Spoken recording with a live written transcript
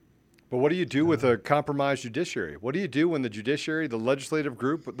But what do you do with a compromised judiciary? What do you do when the judiciary, the legislative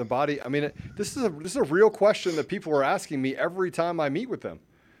group, the body? I mean, this is a real question that people are asking me every time I meet with them.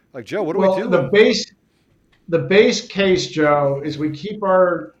 Like, Joe, what do we Well, do? the base case, Joe, is we keep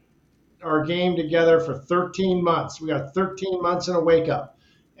our game together for 13 months. We got 13 months in a wake up,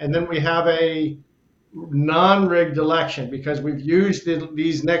 and then we have a non-rigged election because we've used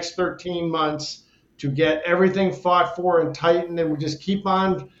these next 13 months to get everything fought for and tightened, and we just keep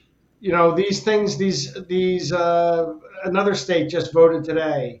on. These things. These another state just voted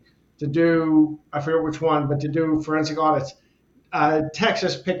today to do, I forget which one, but to do forensic audits.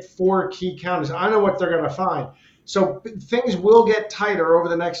 Texas picked 4 key counties. I know what they're going to find. So things will get tighter over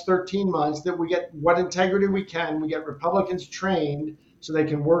the next 13 months, that we get what integrity we can. We get Republicans trained so they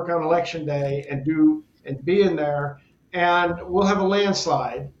can work on election day and be in there. And we'll have a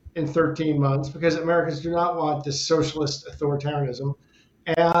landslide in 13 months because Americans do not want this socialist authoritarianism.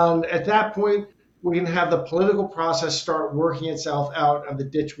 And at that point, we can have the political process start working itself out of the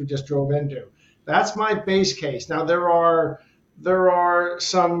ditch we just drove into. That's my base case. Now, there are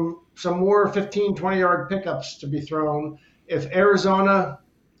some more 15, 20-yard pickups to be thrown. If Arizona,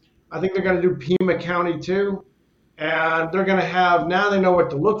 I think they're going to do Pima County too. And they're going to have, now they know what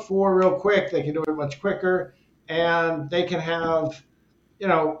to look for real quick. They can do it much quicker. And they can have,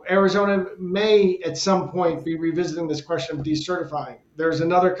 Arizona may at some point be revisiting this question of decertifying. There's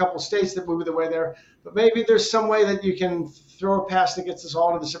another couple states that move the way there. But maybe there's some way that you can throw a pass that gets us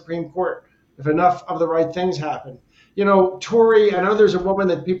all to the Supreme Court if enough of the right things happen. Tory, I know there's a woman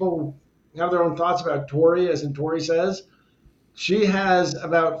that people have their own thoughts about, Tory, as in Tory says. She has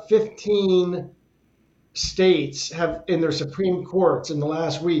about 15 states have in their Supreme Courts in the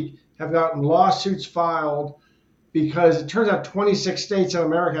last week have gotten lawsuits filed because it turns out 26 states in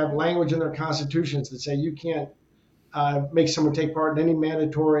America have language in their constitutions that say you can't make someone take part in any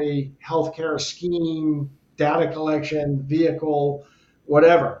mandatory healthcare scheme, data collection, vehicle,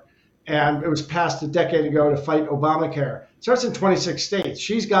 whatever. And it was passed a decade ago to fight Obamacare. It starts in 26 states.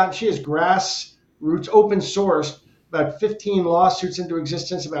 She has grassroots, open sourced about 15 lawsuits into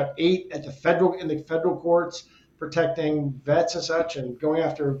existence, about 8 in the federal courts protecting vets and such, and going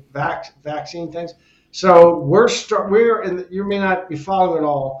after vaccine things. So you may not be following it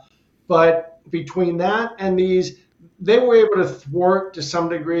all, but between that and these, they were able to thwart to some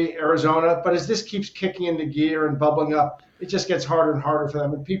degree Arizona. But as this keeps kicking into gear and bubbling up, it just gets harder and harder for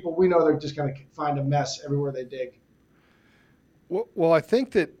them. And people, we know they're just going to find a mess everywhere they dig. Well, I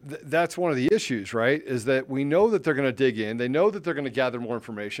think that's one of the issues, right? Is that we know that they're going to dig in. They know that they're going to gather more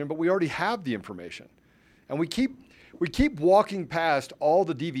information, but we already have the information. And we keep walking past all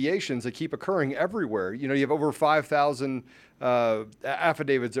the deviations that keep occurring everywhere. You have over 5,000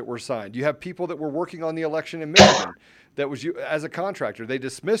 affidavits that were signed. You have people that were working on the election in Michigan that was as a contractor. They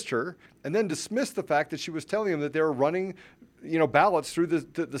dismissed her and then dismissed the fact that she was telling them that they were running ballots through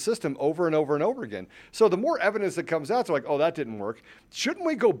the system over and over and over again. So the more evidence that comes out, they're like, oh, that didn't work. Shouldn't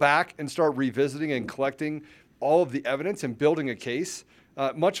we go back and start revisiting and collecting all of the evidence and building a case?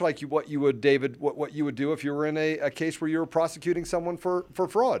 Much like what you would do if you were in a case where you were prosecuting someone for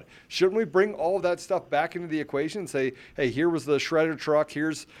fraud. Shouldn't we bring all of that stuff back into the equation and say, hey, here was the shredder truck,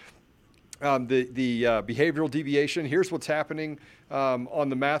 here's the behavioral deviation, here's what's happening on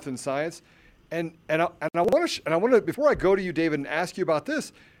the math and science, and I want to before I go to you, David, and ask you about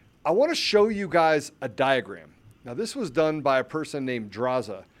this, I want to show you guys a diagram. Now, this was done by a person named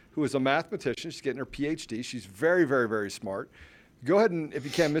Draza, who is a mathematician. She's getting her PhD. She's very, very, very smart. Go ahead and, if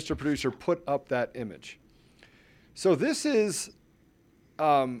you can, Mr. Producer, put up that image. So this is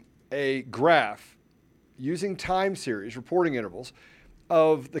a graph using time series, reporting intervals,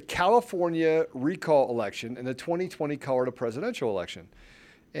 of the California recall election and the 2020 Colorado presidential election.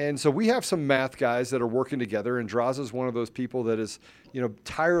 And so we have some math guys that are working together, and Draza is one of those people that has,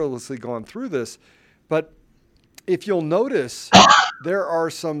 tirelessly gone through this. But if you'll notice, there are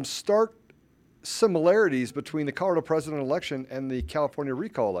some stark similarities between the Colorado president election and the California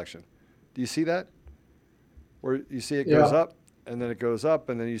recall election. Do you see that? Where you see it goes up, and then it goes up,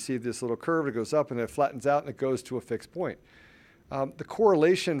 and then you see this little curve, it goes up, and then it flattens out, and it goes to a fixed point. The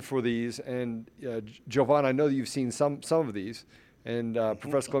correlation for these, and Jovan, I know that you've seen some of these, and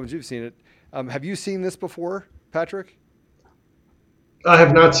Professor Clements, you've seen it. Have you seen this before, Patrick? I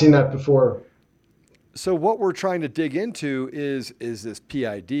have not seen that before. So what we're trying to dig into is this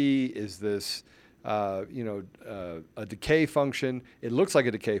PID? Is this a decay function? It looks like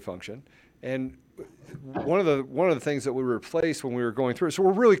a decay function, and one of the things that we replaced when we were going through it. So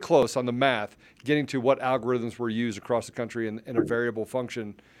we're really close on the math, getting to what algorithms were used across the country in a variable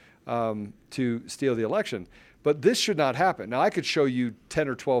function to steal the election. But this should not happen. Now, I could show you 10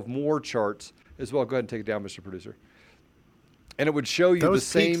 or 12 more charts as well. Go ahead and take it down, Mr. Producer. And it would show you those the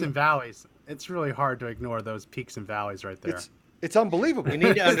same peaks and valleys. It's really hard to ignore those peaks and valleys right there. It's unbelievable. We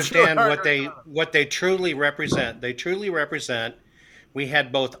need to understand what they truly represent. They truly represent, we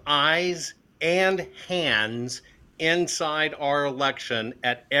had both eyes and hands inside our election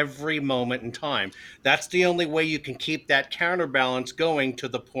at every moment in time. That's the only way you can keep that counterbalance going to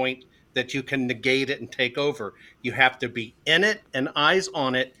the point that you can negate it and take over. You have to be in it and eyes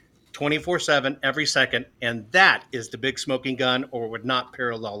on it 24/7 every second, and that is the big smoking gun, or would not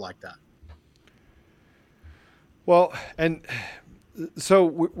parallel like that. Well, and so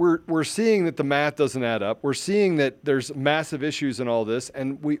we're seeing that the math doesn't add up. We're seeing that there's massive issues in all this,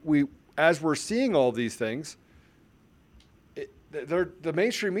 and we as we're seeing all these things, the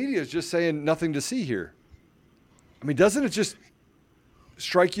mainstream media is just saying nothing to see here. I mean, doesn't it just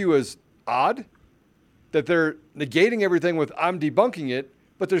strike you as odd that they're negating everything with "I'm debunking it,"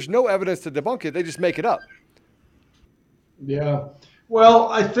 but there's no evidence to debunk it? They just make it up. Yeah. Well,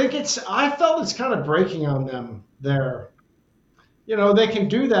 I felt it's kind of breaking on them there. You know, they can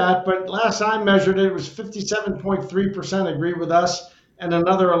do that, but last I measured it was 57.3% agree with us, and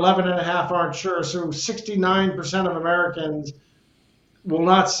another 11.5% aren't sure. So 69% of Americans will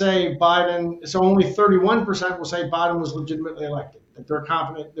not say Biden. So only 31% will say Biden was legitimately elected, that they're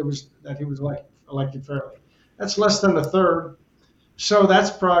confident that he was elected fairly. That's less than a third. So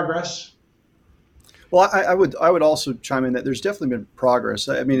that's progress. Well, I would also chime in that there's definitely been progress.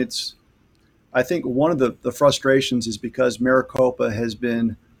 I mean, I think one of the frustrations is because Maricopa has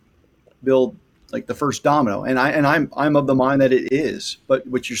been billed like the first domino, and I'm of the mind that it is. But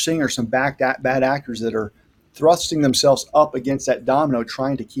what you're seeing are some bad actors that are thrusting themselves up against that domino,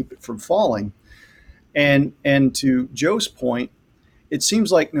 trying to keep it from falling. And to Joe's point, it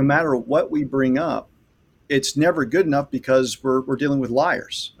seems like no matter what we bring up, it's never good enough because we're dealing with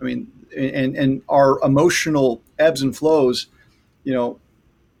liars. I mean, and our emotional ebbs and flows, you know,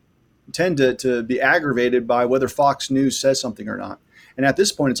 tend to be aggravated by whether Fox News says something or not. And at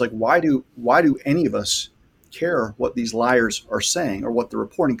this point, it's like, why do any of us care what these liars are saying or what they're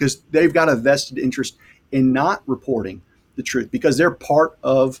reporting? Because they've got a vested interest in not reporting the truth, because they're part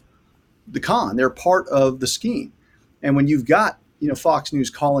of the con, they're part of the scheme. And when you've got, you know, Fox News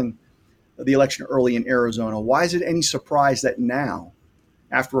calling the election early in Arizona, why is it any surprise that now,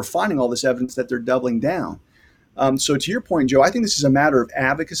 after we're finding all this evidence, that they're doubling down? So to your point, Joe, I think this is a matter of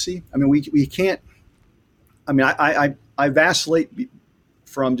advocacy. I mean, we can't. I mean, I vacillate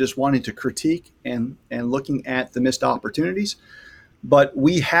from just wanting to critique and looking at the missed opportunities, but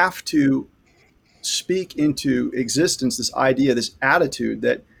we have to speak into existence this idea, this attitude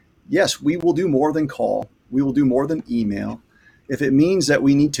that, yes, we will do more than call, we will do more than email. If it means that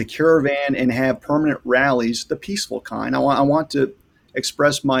we need to caravan and have permanent rallies, the peaceful kind, I want to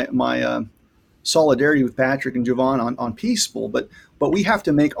express my solidarity with Patrick and Jovan on peaceful, but we have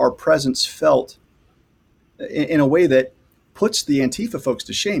to make our presence felt in a way that puts the Antifa folks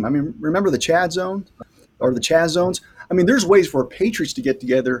to shame. I mean, remember the Chad zone or the Chaz zones? I mean, there's ways for patriots to get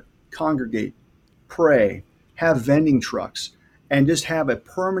together, congregate, pray, have vending trucks, and just have a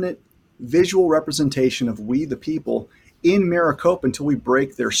permanent visual representation of we the people in Maricopa until we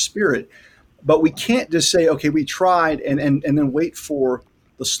break their spirit. But we can't just say, okay, we tried and then wait for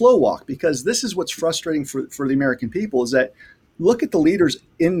the slow walk, because this is what's frustrating for the American people, is that look at the leaders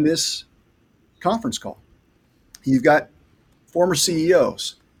in this conference call. You've got former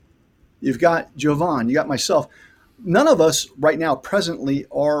CEOs. You've got Jovan. You got myself. None of us right now presently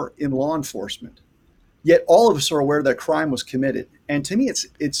are in law enforcement, yet all of us are aware that crime was committed. And to me,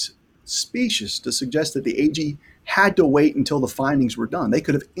 it's specious to suggest that the AG had to wait until the findings were done. They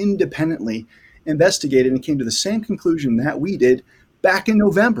could have independently investigated and came to the same conclusion that we did back in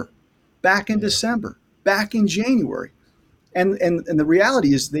November, back in December, back in January. And the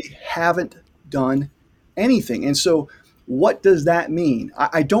reality is they haven't done anything. And so what does that mean?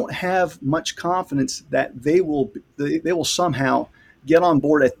 I don't have much confidence that they will somehow get on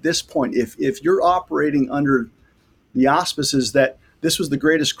board at this point. If you're operating under the auspices that this was the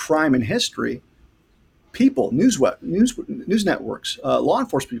greatest crime in history, people, news networks, law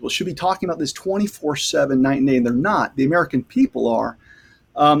enforcement people should be talking about this 24/7, night and day, and they're not. The American people are.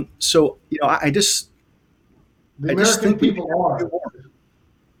 So, you know, I just American think people are.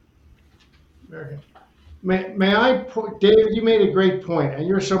 American. May I, David, you made a great point, and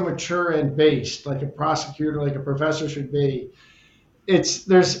you're so mature and based, like a prosecutor, like a professor should be.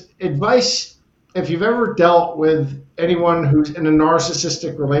 There's advice, if you've ever dealt with anyone who's in a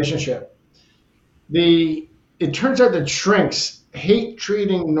narcissistic relationship, it turns out that shrinks hate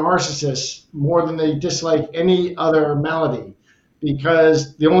treating narcissists more than they dislike any other malady,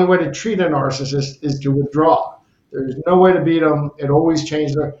 because the only way to treat a narcissist is to withdraw. There's no way to beat them. It always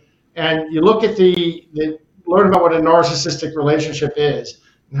changes. And you look at learn about what a narcissistic relationship is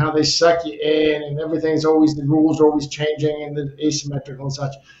and how they suck you in, and everything's always, the rules are always changing and the asymmetrical and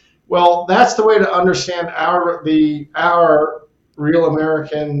such. Well, that's the way to understand our real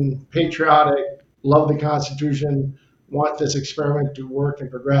American patriotic, love the Constitution, want this experiment to work and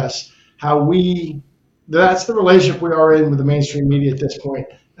progress. That's the relationship we are in with the mainstream media at this point.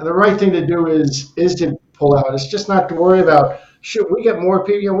 And the right thing to do is to pull out. It's just not to worry about, should we get more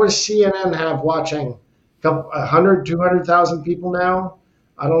people? What does CNN have watching? 100, 200,000 people now?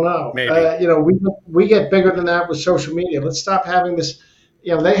 I don't know. Maybe. We get bigger than that with social media. Let's stop having this.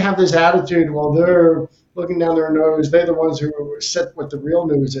 They have this attitude. Well, they're looking down their nose. They're the ones who sit what the real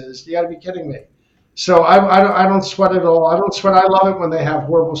news is. You got to be kidding me. So I don't sweat it all. I don't sweat. I love it when they have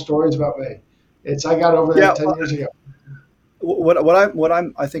horrible stories about me. I got over that 10 years ago.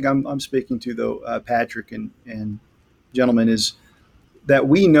 I think I'm speaking to, though, Patrick and gentlemen, is that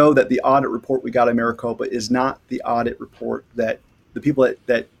we know that the audit report we got in Maricopa is not the audit report that the people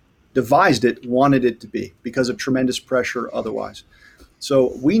that devised it wanted it to be, because of tremendous pressure otherwise.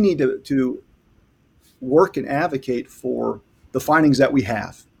 So we need to work and advocate for the findings that we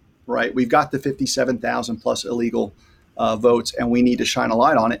have, right? We've got the 57,000 plus illegal votes, and we need to shine a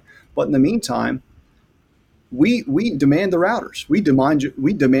light on it. But in the meantime, we demand the routers. We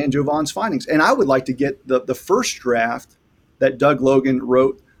demand Jovan's findings. And I would like to get the first draft that Doug Logan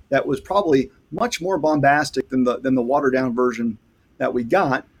wrote, that was probably much more bombastic than the watered down version that we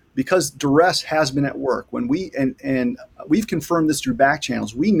got, because duress has been at work. When and we've confirmed this through back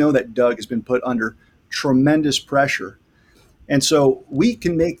channels, we know that Doug has been put under tremendous pressure. And so we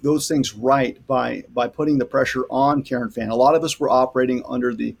can make those things right by putting the pressure on Karen Fann. A lot of us were operating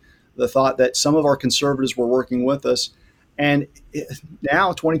under the thought that some of our conservatives were working with us. And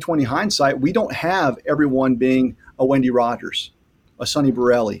now, 2020 hindsight, we don't have everyone being a Wendy Rogers, a Sonny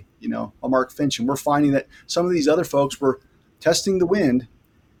Borelli, a Mark Finch. And we're finding that some of these other folks were testing the wind,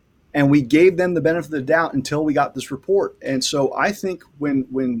 and we gave them the benefit of the doubt until we got this report. And so I think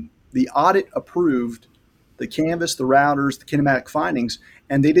when the audit approved the canvas, the routers, the kinematic findings,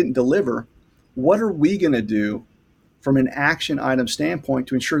 and they didn't deliver, what are we going to do from an action item standpoint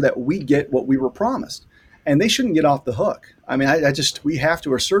to ensure that we get what we were promised? And they shouldn't get off the hook. I mean, we have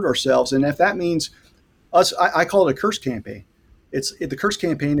to assert ourselves. And if that means us, I call it a curse campaign. The curse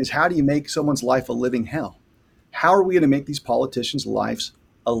campaign is, how do you make someone's life a living hell? How are we going to make these politicians' lives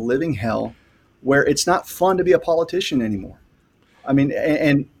a living hell where it's not fun to be a politician anymore? I mean,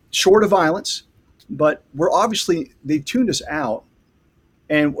 and short of violence, but they've tuned us out.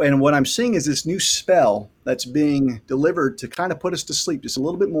 And what I'm seeing is this new spell that's being delivered to kind of put us to sleep just a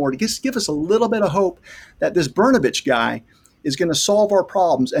little bit more, to just give us a little bit of hope that this Brnovich guy is going to solve our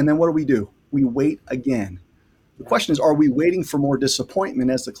problems. And then what do? We wait again. The question is, are we waiting for more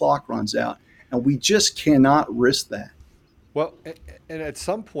disappointment as the clock runs out? And we just cannot risk that. Well, and at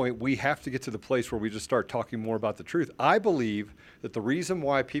some point, we have to get to the place where we just start talking more about the truth. I believe that the reason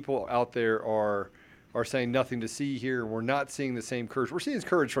why people out there are saying nothing to see here, and we're not seeing the same courage. We're seeing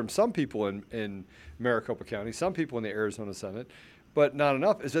courage from some people in Maricopa County, some people in the Arizona Senate, but not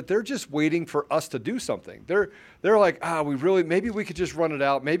enough, is that they're just waiting for us to do something. They're like, maybe we could just run it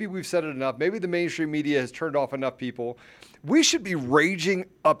out. Maybe we've said it enough. Maybe the mainstream media has turned off enough people. We should be raging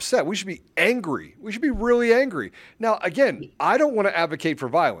upset. We should be angry. We should be really angry. Now, again, I don't want to advocate for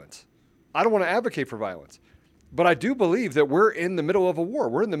violence. But I do believe that we're in the middle of a war.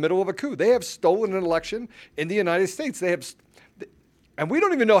 We're in the middle of a coup. They have stolen an election in the United States. And we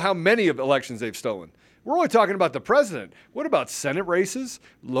don't even know how many of elections they've stolen. We're only talking about the president. What about Senate races,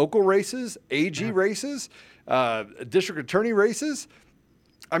 local races, AG races, district attorney races?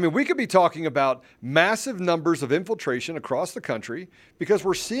 I mean, we could be talking about massive numbers of infiltration across the country, because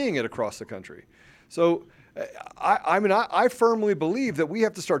we're seeing it across the country. So, I firmly believe that we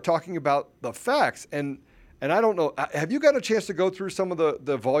have to start talking about the facts. And I don't know, have you got a chance to go through some of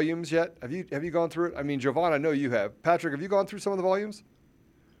the volumes yet? Have you gone through it? I mean, Jovan, I know you have. Patrick, have you gone through some of the volumes?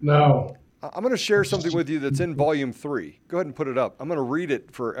 No. I'm going to share something with you that's in volume 3. Go ahead and put it up. I'm going to read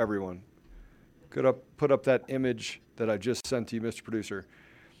it for everyone. Put up that image that I just sent to you, Mr. Producer.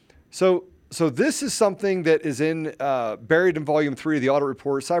 So this is something that is buried in volume 3 of the audit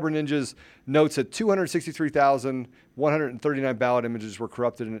report. Cyber Ninjas notes that 263,139 ballot images were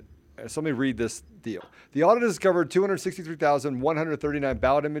corrupted So let me read this deal. The audit discovered 263,139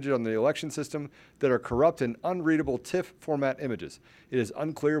 ballot images on the election system that are corrupt and unreadable TIFF format images. It is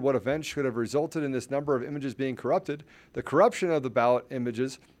unclear what events should have resulted in this number of images being corrupted. The corruption of the ballot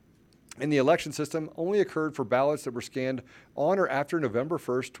images in the election system only occurred for ballots that were scanned on or after November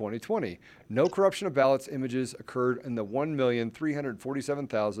 1st, 2020. No corruption of ballots images occurred in the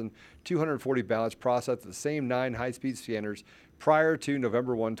 1,347,240 ballots processed at the same 9 high-speed scanners prior to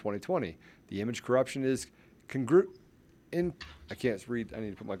November 1, 2020. The image corruption is I can't read. I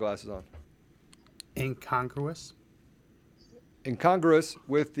need to put my glasses on. Incongruous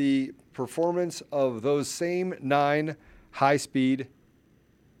With the performance of those same 9 high-speed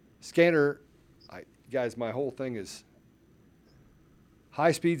scanner. Guys, my whole thing is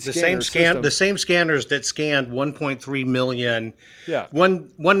high-speed scanner. The same scanners that scanned 1.3 million. Yeah.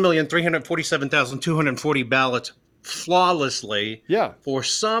 1,347,240 ballots flawlessly. Yeah. For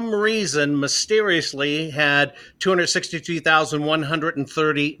some reason, mysteriously had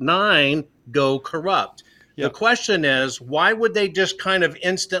 262,139 go corrupt. Yeah. The question is, why would they just kind of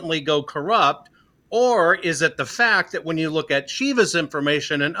instantly go corrupt? Or is it the fact that when you look at Shiva's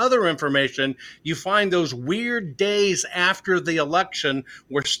information and other information, you find those weird days after the election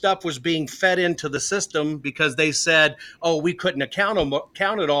where stuff was being fed into the system because they said, oh, we couldn't count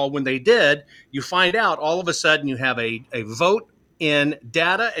it all when they did. You find out all of a sudden you have a vote in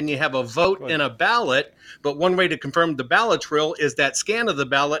data and you have a vote in a ballot. But one way to confirm the ballot trail is that scan of the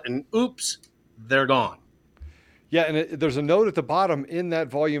ballot and oops, they're gone. Yeah, and there's a note at the bottom in that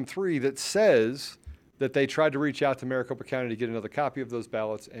volume 3 that says that they tried to reach out to Maricopa County to get another copy of those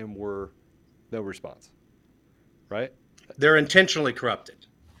ballots and were no response. Right? They're intentionally corrupted.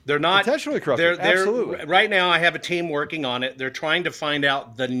 They're not intentionally corrupted. Absolutely. Right now, I have a team working on it. They're trying to find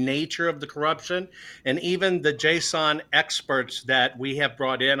out the nature of the corruption, and even the JSON experts that we have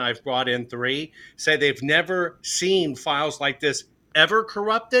brought in, I've brought in 3, say they've never seen files like this ever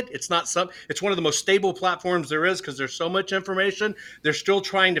corrupted. It's one of the most stable platforms there is because there's so much information. They're still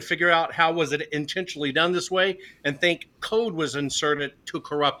trying to figure out how was it intentionally done this way and think code was inserted to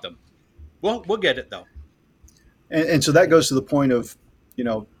corrupt them. Well, we'll get it though. And so that goes to the point of,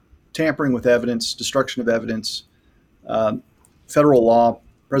 tampering with evidence, destruction of evidence, federal law,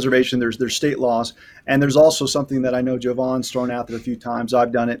 preservation, there's state laws. And there's also something that I know Jovan's thrown out there a few times.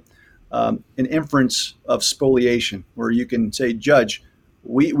 I've done it. An inference of spoliation, where you can say, Judge,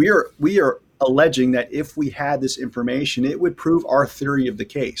 we are alleging that if we had this information, it would prove our theory of the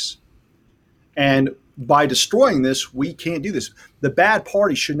case. And by destroying this, we can't do this. The bad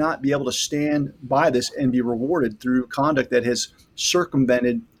party should not be able to stand by this and be rewarded through conduct that has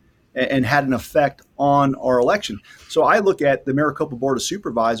circumvented and had an effect on our election. So I look at the Maricopa Board of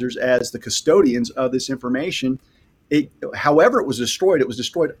Supervisors as the custodians of this information. However it was destroyed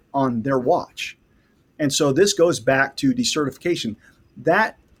on their watch. And so this goes back to decertification.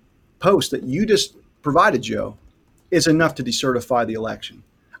 That post that you just provided, Joe, is enough to decertify the election.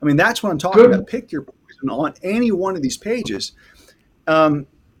 I mean, that's what I'm talking about. Pick your poison on any one of these pages. And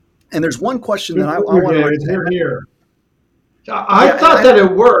there's one question that I want to raise. Here. I thought that it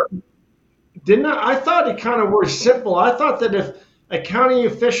worked. Didn't I? I thought it kind of was simple. I thought that if a county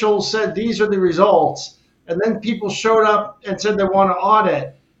official said these are the results, and then people showed up and said they want to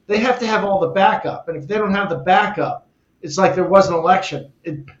audit, they have to have all the backup. And if they don't have the backup, it's like there was an election.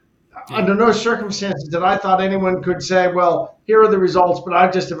 Under no circumstances did I thought anyone could say, well, here are the results, but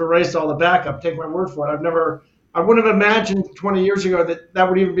I just have erased all the backup. Take my word for it. I wouldn't have imagined 20 years ago that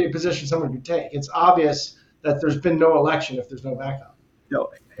would even be a position someone could take. It's obvious that there's been no election if there's no backup. No,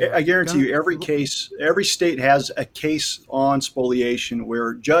 I guarantee you every state has a case on spoliation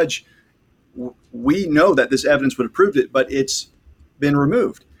where, Judge, we know that this evidence would have proved it, but it's been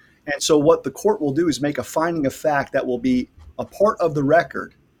removed. And so what the court will do is make a finding of fact that will be a part of the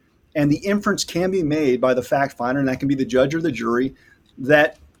record. And the inference can be made by the fact finder, and that can be the judge or the jury,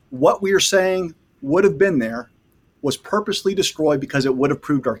 that what we are saying would have been there was purposely destroyed because it would have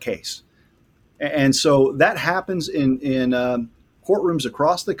proved our case. And so that happens in courtrooms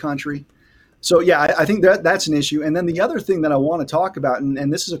across the country. So, yeah, I think that's an issue. And then the other thing that I want to talk about,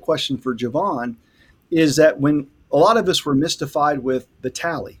 and this is a question for Jovan, is that when a lot of us were mystified with the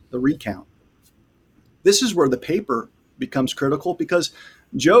tally, the recount, this is where the paper becomes critical because,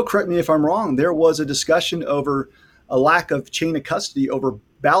 Joe, correct me if I'm wrong, there was a discussion over a lack of chain of custody over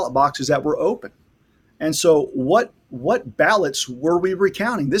ballot boxes that were open. And so what ballots were we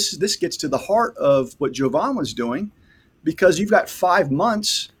recounting? This gets to the heart of what Jovan was doing, because you've got 5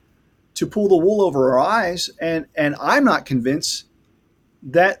 months to pull the wool over our eyes, and I'm not convinced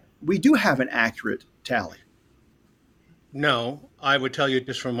that we do have an accurate tally. No, I would tell you,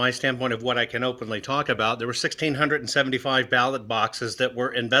 just from my standpoint of what I can openly talk about, there were 1,675 ballot boxes that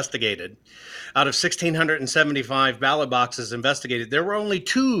were investigated. Out of 1,675 ballot boxes investigated, there were only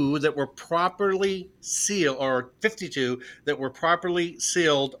 2 that were properly sealed, or 52 that were properly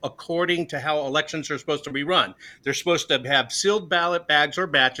sealed according to how elections are supposed to be run. They're supposed to have sealed ballot bags or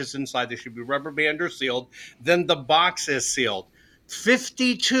batches inside. They should be rubber band or sealed. Then the box is sealed.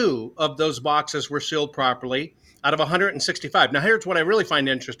 52 of those boxes were sealed properly out of 165. Now, here's what I really find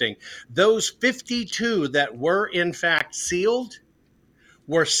interesting. Those 52 that were in fact sealed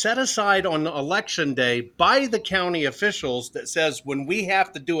were set aside on election day by the county officials that says when we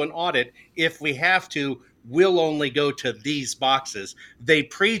have to do an audit, if we have to, we'll only go to these boxes. They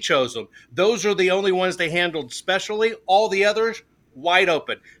pre-chose them. Those are the only ones they handled specially. All the others, wide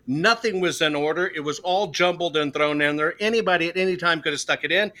open. Nothing was in order. It was all jumbled and thrown in there. Anybody at any time could have stuck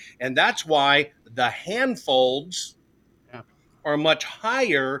it in. And that's why the handfolds are much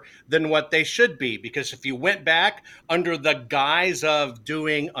higher than what they should be. Because if you went back under the guise of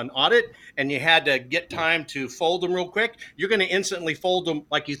doing an audit and you had to get time to fold them real quick, you're going to instantly fold them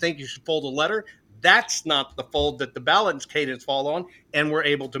like you think you should fold a letter. That's not the fold that the ballot cadence fall on. And we're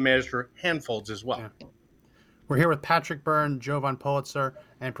able to measure handfolds as well. Yeah. We're here with Patrick Byrne, Jovan Pulitzer,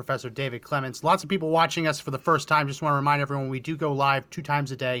 and Professor David Clements. Lots of people watching us for the first time. Just want to remind everyone we do go live 2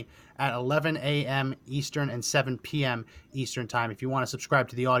 times a day at 11 a.m. Eastern and 7 p.m. Eastern time. If you want to subscribe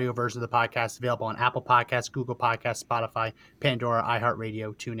to the audio version of the podcast, available on Apple Podcasts, Google Podcasts, Spotify, Pandora,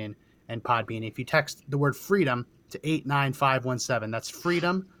 iHeartRadio, TuneIn, and Podbean. If you text the word freedom to 89517, that's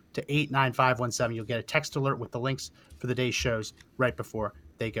freedom to 89517, you'll get a text alert with the links for the day's shows right before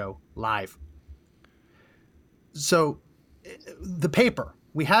they go live. So the paper,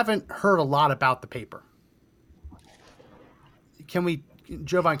 we haven't heard a lot about the paper.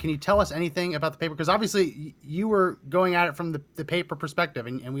 Jovan, can you tell us anything about the paper? Because obviously you were going at it from the paper perspective,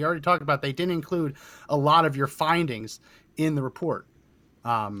 and we already talked about they didn't include a lot of your findings in the report.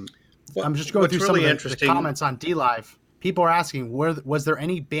 I'm just going through some of the comments on DLive. People are asking, was there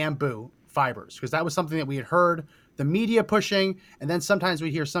any bamboo fibers? Because that was something that we had heard the media pushing, and then sometimes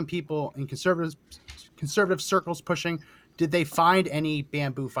we hear some people in conservative circles pushing. Did they find any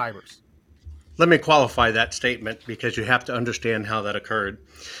bamboo fibers? Let me qualify that statement because you have to understand how that occurred.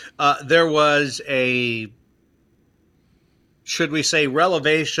 There was a, should we say,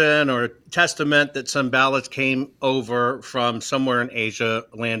 revelation or testament that some ballots came over from somewhere in Asia,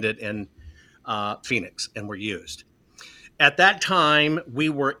 landed in Phoenix, and were used. At that time, we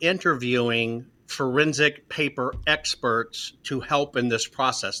were interviewing forensic paper experts to help in this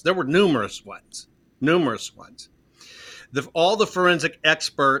process. There were numerous ones. All the forensic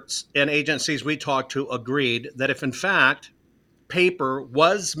experts and agencies we talked to agreed that if in fact paper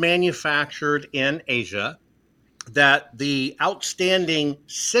was manufactured in Asia, that the outstanding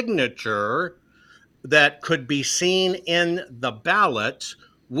signature that could be seen in the ballot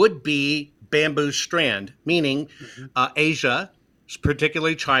would be bamboo strand, meaning Asia,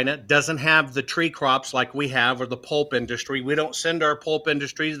 particularly China, doesn't have the tree crops like we have, or the pulp industry. We don't send our pulp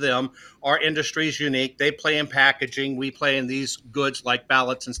industry to them. Our industry is unique. They play in packaging. We play in these goods like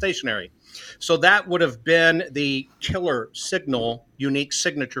ballots and stationery. So that would have been the killer signal, unique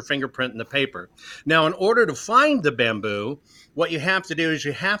signature fingerprint in the paper. Now, in order to find the bamboo, what you have to do is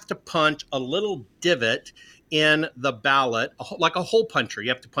you have to punch a little divot in the ballot, like a hole puncher. You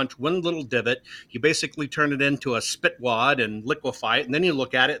have to punch one little divot. You basically turn it into a spit wad and liquefy it, and then you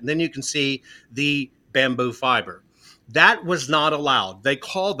look at it, and then you can see the bamboo fiber. That was not allowed. They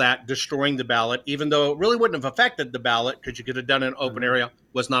call that destroying the ballot, even though it really wouldn't have affected the ballot because you could have done it in an open area,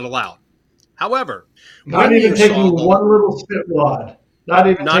 was not allowed. However, not even taking one little spit wad. Not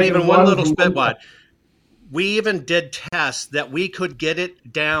even one little spit wad. We even did tests that we could get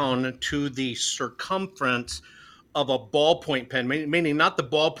it down to the circumference of a ballpoint pen, meaning not the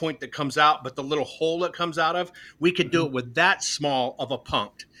ballpoint that comes out, but the little hole that comes out of. We could do it with that small of a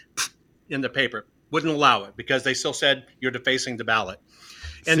punct in the paper. Wouldn't allow it because they still said you're defacing the ballot.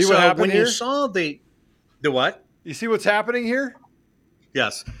 And so when you saw the what? You see what's happening here?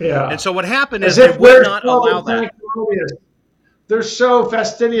 Yes. Yeah. And so what happened is they would not allow that. They're so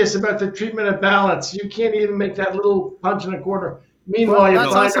fastidious about the treatment of ballots. You can't even make that little punch in a corner. Meanwhile, you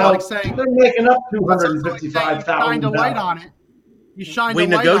find out they're making up 255,000. Shined a light on it. You shined a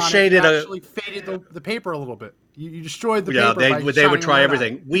light on it and actually faded the paper a little bit. You destroyed the paper. Yeah, they would try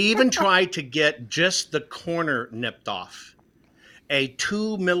everything. We even tried to get just the corner nipped off. A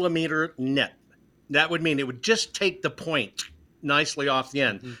 2 millimeter nip. That would mean it would just take the point nicely off the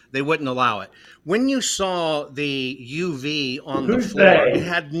end. Mm-hmm. They wouldn't allow it. When you saw the UV on the floor, it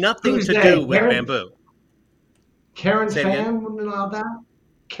had nothing to do with bamboo. Karen Say it again. Fan wouldn't allow that.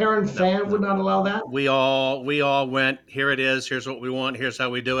 Karen Fan would not allow that. We all went, here it is, here's what we want, here's how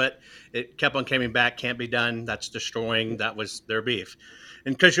we do it. It kept on coming back, can't be done, that's destroying, that was their beef.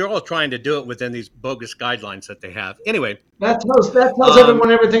 And because you're all trying to do it within these bogus guidelines that they have. Anyway. That tells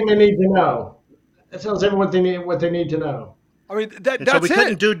everyone everything they need to know. That tells everyone what they need to know. I mean, that's so we it.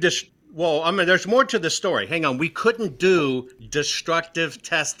 couldn't do well, I mean, there's more to the story. Hang on. We couldn't do destructive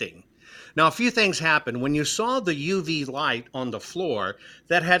testing. Now, a few things happened. When you saw the UV light on the floor,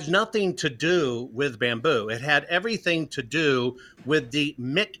 that had nothing to do with bamboo. It had everything to do with the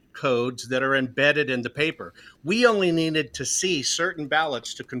MIC codes that are embedded in the paper. We only needed to see certain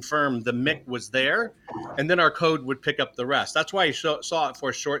ballots to confirm the MIC was there, and then our code would pick up the rest. That's why you saw it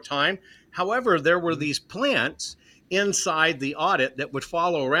for a short time. However, there were these plants inside the audit that would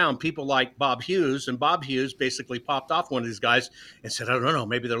follow around people like Bob Hughes, and Bob Hughes basically popped off one of these guys and said, I don't know,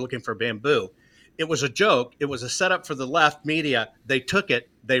 maybe they're looking for bamboo. It was a joke. It was a setup for the left media. They took it,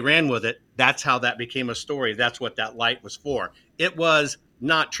 they ran with it. That's how that became a story. That's what that light was for. It was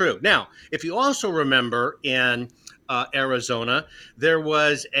not true. Now, if you also remember in Arizona, there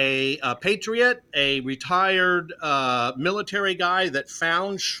was a patriot, a retired military guy that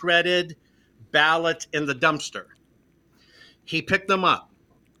found shredded ballots in the dumpster. He picked them up.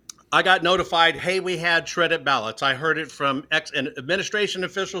 I got notified, hey, we had shredded ballots. I heard it from administration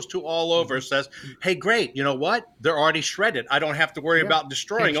officials to all over. Says, hey, great. You know what? They're already shredded. I don't have to worry about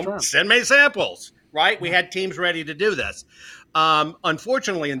destroying them. Send me samples, right? We had teams ready to do this.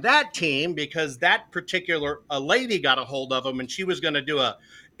 Unfortunately, in that team, because that particular lady got a hold of them and she was going to do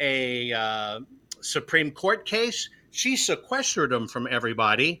a Supreme Court case, she sequestered them from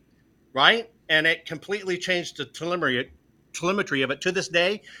everybody, right? And it completely changed the telemetry of it. To this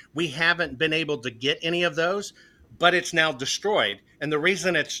day, we haven't been able to get any of those, but it's now destroyed. And the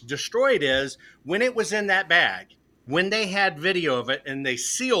reason it's destroyed is when it was in that bag, when they had video of it and they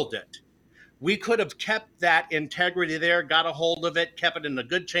sealed it, we could have kept that integrity there, got a hold of it, kept it in a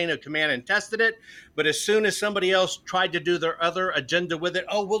good chain of command and tested it. But as soon as somebody else tried to do their other agenda with it,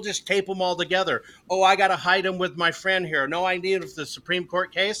 oh, we'll just tape them all together. Oh, I got to hide them with my friend here. No idea if the Supreme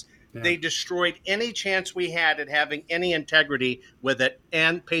Court case. Yeah. They destroyed any chance we had at having any integrity with it,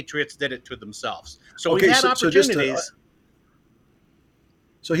 and patriots did it to themselves. So we had opportunities.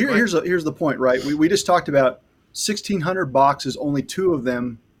 So here's the point, right? We just talked about 1,600 boxes, only 2 of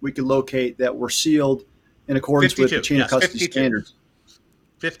them we could locate that were sealed in accordance 52, with the chain of custody 52. standards.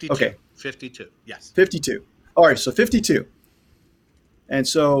 52. Okay. 52, yes. 52. All right, so 52. And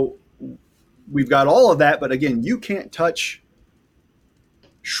so we've got all of that, but again, you can't touch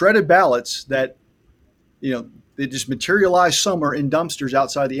shredded ballots that, they just materialize somewhere in dumpsters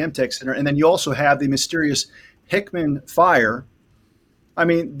outside the MTech Center. And then you also have the mysterious Hickman fire. I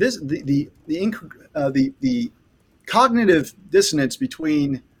mean, the cognitive dissonance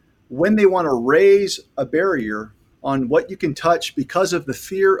between when they want to raise a barrier on what you can touch because of the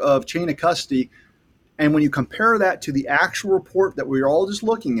fear of chain of custody, and when you compare that to the actual report that we're all just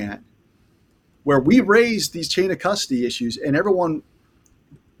looking at, where we raised these chain of custody issues, and everyone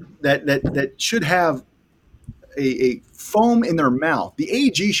that should have a foam in their mouth. The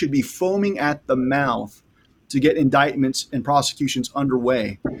AG should be foaming at the mouth to get indictments and prosecutions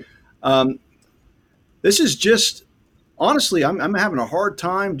underway. This is just, honestly, I'm having a hard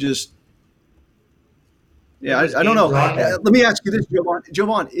time just, I don't know. Let me ask you this,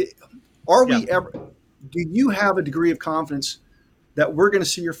 Jovan, are we ever, do you have a degree of confidence that we're going to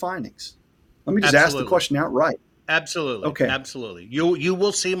see your findings? Let me just ask the question outright. Absolutely. Okay. Absolutely. You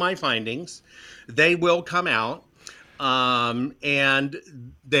will see my findings. They will come out, and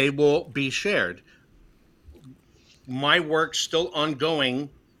they will be shared. My work's still ongoing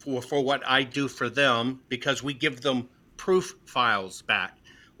for what I do for them because we give them proof files back.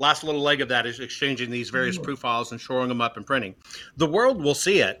 Last little leg of that is exchanging these various proof files and shoring them up and printing. The world will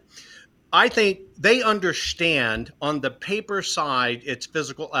see it. I think they understand on the paper side, it's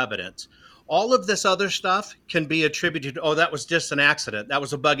physical evidence. All of this other stuff can be attributed, oh, that was just an accident. That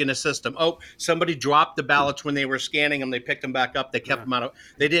was a bug in the system. Oh, somebody dropped the ballots when they were scanning them. They picked them back up. They kept them out.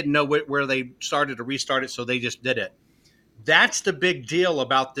 They didn't know where they started to restart it, so they just did it. That's the big deal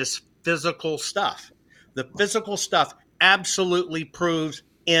about this physical stuff. The physical stuff absolutely proves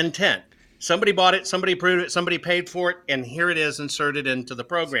intent. Somebody bought it, somebody approved it, somebody paid for it, and here it is inserted into the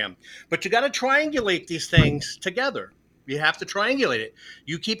program. But you got to triangulate these things together. You have to triangulate it.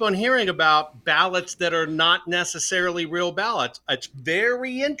 You keep on hearing about ballots that are not necessarily real ballots. It's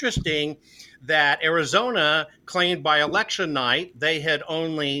very interesting that Arizona claimed by election night they had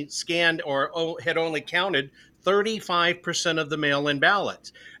only scanned or had only counted 35% of the mail-in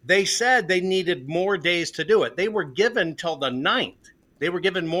ballots. They said they needed more days to do it. They were given till the 9th. They were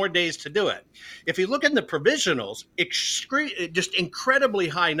given more days to do it. If you look at the provisionals, just incredibly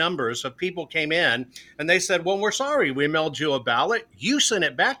high numbers of people came in and they said, well, we're sorry, we mailed you a ballot. You sent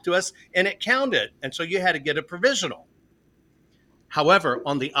it back to us and it counted. And so you had to get a provisional. However,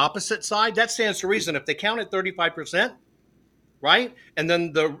 on the opposite side, that stands to reason. If they counted 35%, right, and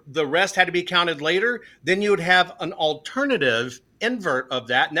then the rest had to be counted later, then you would have an alternative invert of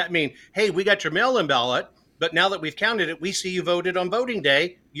that. And that means, hey, we got your mail-in ballot, but now that we've counted it, we see you voted on voting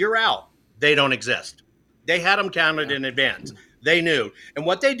day, you're out. They don't exist. They had them counted in advance. They knew. And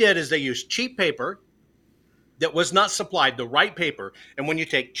what they did is they used cheap paper that was not supplied, the right paper. And when you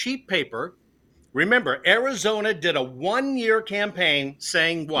take cheap paper, remember, Arizona did a 1-year campaign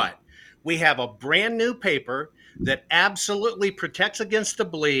saying what? We have a brand new paper that absolutely protects against the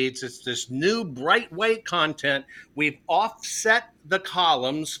bleeds. It's this new bright white content. We've offset the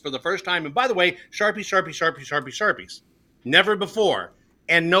columns for the first time. And by the way, Sharpies. Never before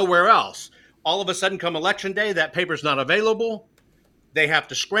and nowhere else. All of a sudden, come election day, that paper's not available. They have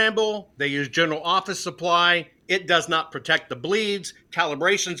to scramble. They use general office supply. It does not protect the bleeds.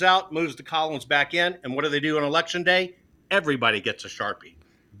 Calibration's out, moves the columns back in. And what do they do on election day? Everybody gets a Sharpie.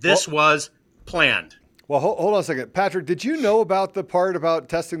 This was planned. Well, hold on a second. Patrick, did you know about the part about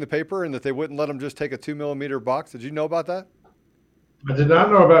testing the paper and that they wouldn't let them just take a 2-millimeter box? Did you know about that? I did not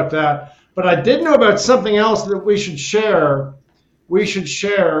know about that, but I did know about something else that we should share.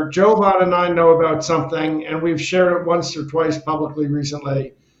 Jovan and I know about something, and we've shared it once or twice publicly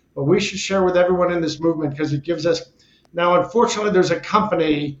recently, but we should share with everyone in this movement because it gives us. Now, unfortunately, there's a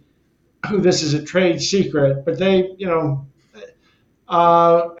company who this is a trade secret, but they,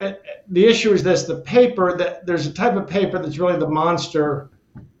 the issue is this: the paper there's a type of paper that's really the monster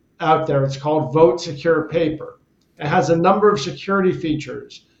out there. It's called vote secure paper. It has a number of security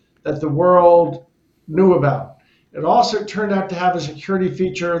features that the world knew about. It also turned out to have a security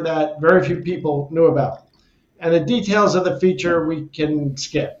feature that very few people knew about. And the details of the feature we can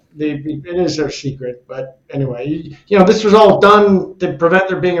skip. It is their secret, but anyway, this was all done to prevent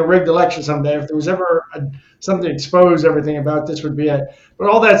there being a rigged election someday. If there was ever something to expose everything about, this would be it. But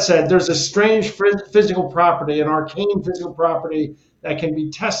all that said, there's a strange physical property, an arcane physical property that can be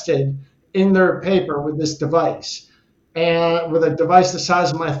tested in their paper with this device, and with a device the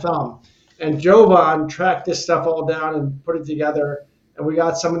size of my thumb. And Jovan tracked this stuff all down and put it together, and we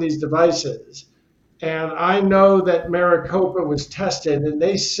got some of these devices. And I know that Maricopa was tested, and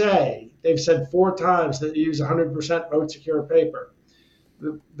they've said 4 times that they use 100% vote secure paper.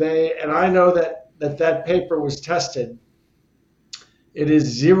 And I know that paper was tested. It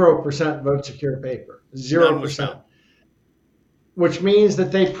is 0% vote secure paper, 0%. Which means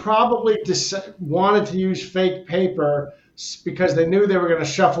that they probably wanted to use fake paper because they knew they were going to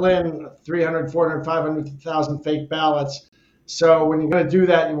shuffle in 300, 400, 500,000 fake ballots. So when you're going to do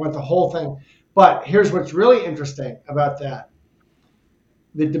that, you want the whole thing. But here's what's really interesting about that.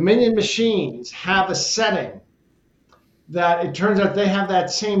 The Dominion machines have a setting that it turns out they have that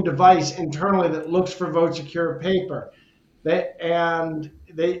same device internally that looks for vote secure paper. They can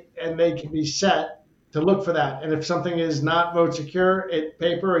be set to look for that. And if something is not vote secure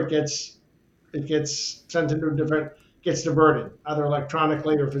paper, it gets sent into a different, gets diverted, either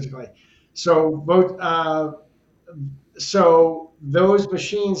electronically or physically. So So those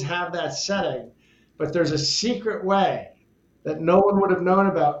machines have that setting, but there's a secret way that no one would have known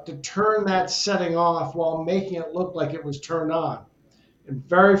about to turn that setting off while making it look like it was turned on. And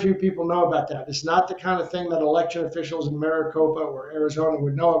very few people know about that. It's not the kind of thing that election officials in Maricopa or Arizona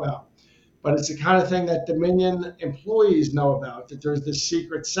would know about, but it's the kind of thing that Dominion employees know about, that there's this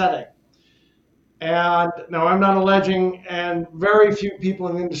secret setting. And now I'm not alleging, and very few people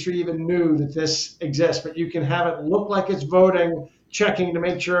in the industry even knew that this exists, but you can have it look like it's voting, checking to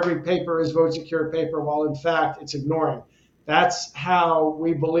make sure every paper is vote secure paper, while in fact it's ignoring. That's how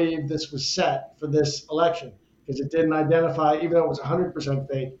we believe this was set for this election, because it didn't identify, even though it was 100%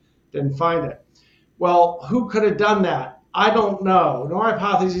 fake, didn't find it. Well, who could have done that? I don't know. No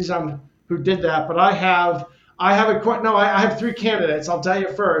hypotheses on who did that, but I have 3 candidates. I'll tell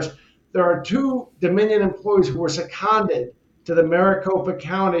you first. There are 2 Dominion employees who were seconded to the Maricopa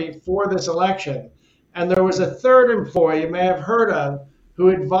County for this election. And there was a 3rd employee you may have heard of who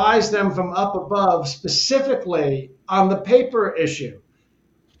advised them from up above specifically on the paper issue.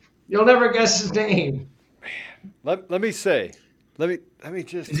 You'll never guess his name. Let me say, let me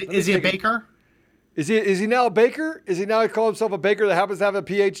just. Is he a baker? Is he now a baker? Is he now call himself a baker that happens to have a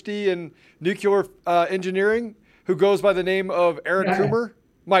PhD in nuclear engineering who goes by the name of Aaron Coomer?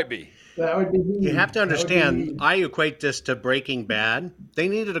 Might be. That would be You have to understand, huge. I equate this to Breaking Bad. They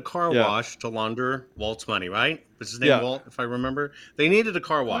needed a car Yeah. wash to launder Walt's money, right? Was his name Yeah. Walt, if I remember? They needed a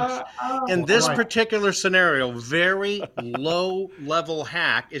car wash. In Oh, this right. particular scenario, very low-level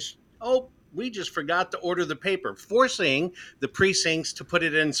hack is, we just forgot to order the paper, forcing the precincts to put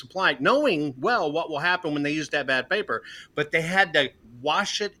it in supply, knowing well what will happen when they use that bad paper. But they had to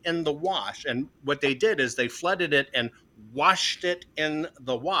wash it in the wash. And what they did is they flooded it and washed it in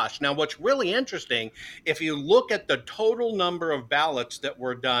the wash. Now, what's really interesting, if you look at the total number of ballots that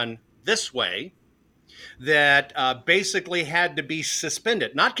were done this way, that basically had to be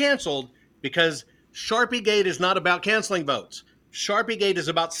suspended, not canceled, because Sharpiegate is not about canceling votes. Sharpiegate is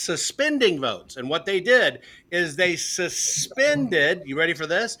about suspending votes. And what they did is they suspended, you ready for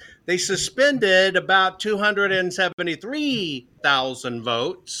this? They suspended about 273,000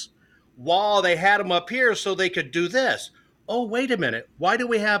 votes while they had them up here so they could do this. Oh, wait a minute. Why do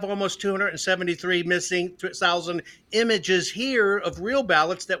we have almost 273 missing 1,000 images here of real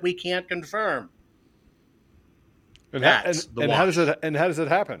ballots that we can't confirm? And how does it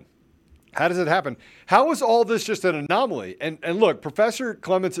happen? How does it happen? How is all this just an anomaly? And look, Professor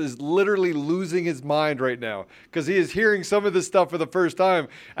Clements is literally losing his mind right now because he is hearing some of this stuff for the first time,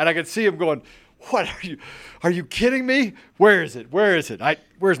 and I can see him going, "What are you kidding me? Where is it? Where's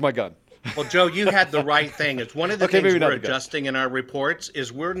my gun?" Well, Joe, you had the right thing. It's one of the things we're adjusting in our reports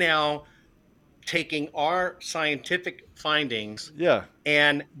is we're now taking our scientific findings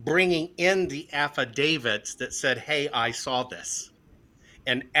and bringing in the affidavits that said, hey, I saw this,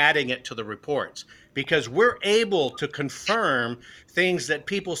 and adding it to the reports because we're able to confirm things that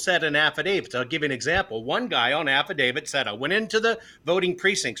people said in affidavits. I'll give you an example. One guy on affidavit said, I went into the voting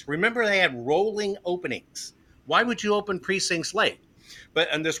precincts. Remember, they had rolling openings. Why would you open precincts late?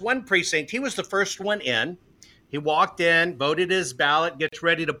 But in this one precinct, he was the first one in. He walked in, voted his ballot, gets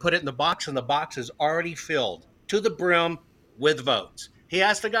ready to put it in the box, and the box is already filled to the brim with votes. He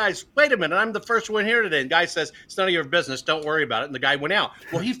asked the guys, wait a minute, I'm the first one here today. And the guy says, it's none of your business. Don't worry about it. And the guy went out.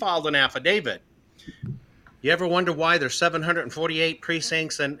 Well, he filed an affidavit. You ever wonder why there's 748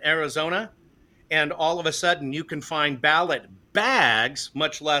 precincts in Arizona? And all of a sudden you can find ballot bags,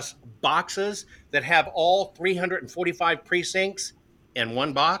 much less boxes, that have all 345 precincts in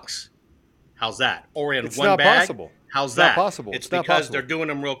one box? How's that? Or in one bag? Possible. How's that? Not possible. It's because they're doing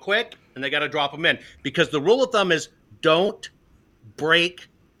them real quick and they got to drop them in. Because the rule of thumb is don't break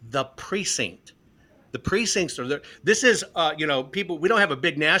the precinct. The precincts are there. This is, people, we don't have a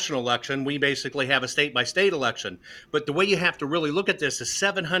big national election. We basically have a state by state election. But the way you have to really look at this is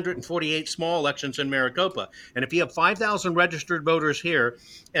 748 small elections in Maricopa. And if you have 5,000 registered voters here,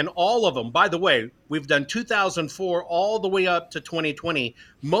 and all of them, by the way, we've done 2004 all the way up to 2020,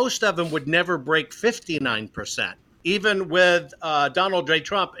 most of them would never break 59%. Even with Donald J.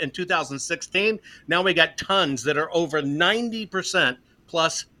 Trump in 2016, now we got tons that are over 90%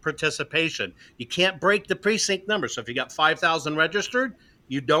 plus participation. You can't break the precinct number. So if you got 5,000 registered,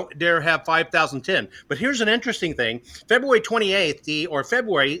 you don't dare have 5,010. But here's an interesting thing. February 28th, the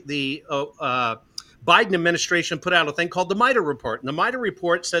Biden administration put out a thing called the MITRE report. And the MITRE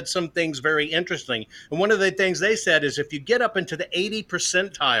report said some things very interesting. And one of the things they said is if you get up into the 80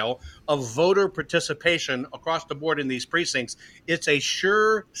 percentile of voter participation across the board in these precincts, it's a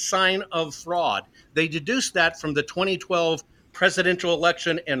sure sign of fraud. They deduced that from the 2012 presidential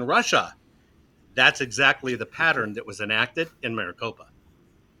election in Russia. That's exactly the pattern that was enacted in Maricopa.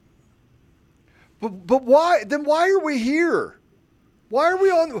 But why? Then why are we here? Why are we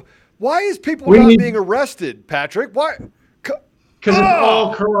on? Why is people not being arrested, Patrick? Why? Because it's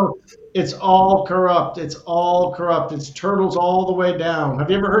all corrupt. It's all corrupt. It's all corrupt. It's turtles all the way down. Have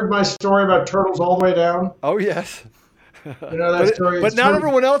you ever heard my story about turtles all the way down? Oh, yes. You know that story. But not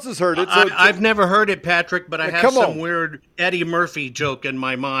everyone else has heard it. So I've never heard it, Patrick, but I have some weird Eddie Murphy joke in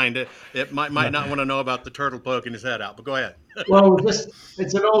my mind. It might not want to know about the turtle poking his head out, but go ahead. Well,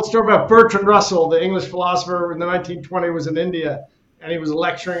 it's an old story about Bertrand Russell, the English philosopher in the 1920s, was in India, and he was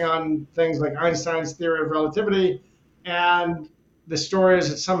lecturing on things like Einstein's theory of relativity. And the story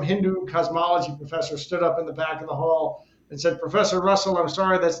is that some Hindu cosmology professor stood up in the back of the hall and said, Professor Russell, I'm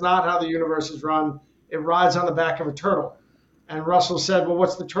sorry, that's not how the universe is run. It rides on the back of a turtle. And Russell said, well,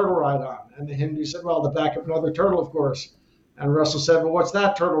 what's the turtle ride on? And the Hindu said, well, the back of another turtle, of course. And Russell said, well, what's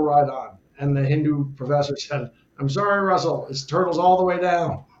that turtle ride on? And the Hindu professor said, I'm sorry, Russell, it's turtles all the way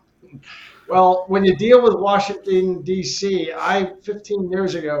down. Well, when you deal with Washington, D.C., I, 15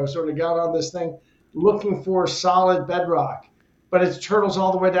 years ago, sort of got on this thing looking for solid bedrock. But it's turtles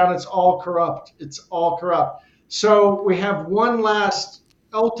all the way down. It's all corrupt. It's all corrupt. So we have one last,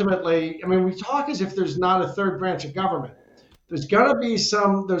 ultimately, I mean, we talk as if there's not a third branch of government. there's got to be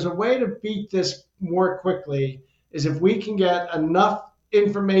there's a way to beat this more quickly, is if we can get enough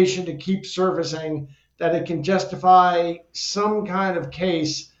information to keep surfacing that it can justify some kind of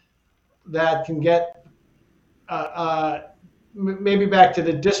case that can get maybe back to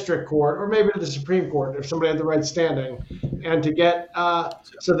the district court or maybe to the Supreme Court if somebody had the right standing, and to get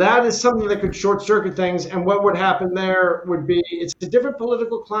so that is something that could short circuit things. And what would happen there would be, it's a different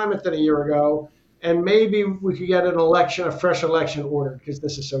political climate than a year ago, and maybe we could get a fresh election ordered because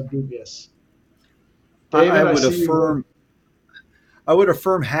this is so dubious. David, I would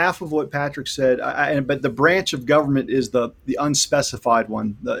affirm half of what Patrick said, but the branch of government is the unspecified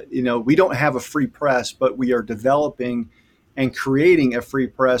one. We don't have a free press, but we are developing and creating a free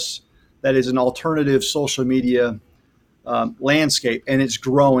press that is an alternative social media landscape, and it's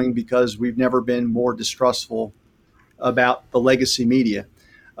growing because we've never been more distrustful about the legacy media.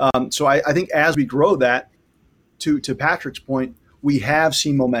 So I think as we grow that, to Patrick's point, we have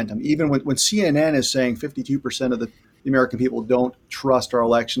seen momentum. Even when CNN is saying 52% of the American people don't trust our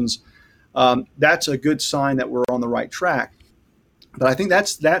elections, that's a good sign that we're on the right track. But I think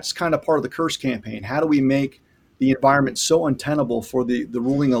that's kind of part of the curse campaign. How do we make the environment so untenable for the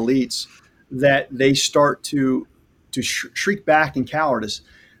ruling elites that they start to shriek back in cowardice?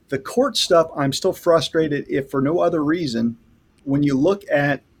 The court stuff, I'm still frustrated, if for no other reason, when you look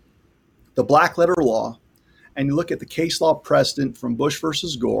at the black letter law and you look at the case law precedent from Bush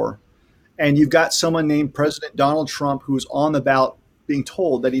versus Gore, and you've got someone named President Donald Trump who's on the ballot being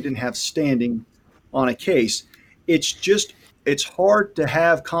told that he didn't have standing on a case. It's hard to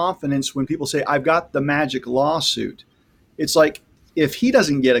have confidence when people say, I've got the magic lawsuit. It's like, if he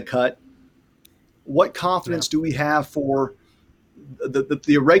doesn't get a cut, what confidence do we have for the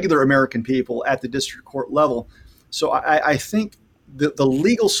irregular American people at the district court level? So I think the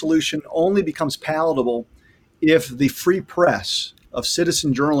legal solution only becomes palatable if the free press of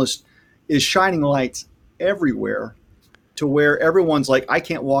citizen journalists is shining lights everywhere, to where everyone's like, I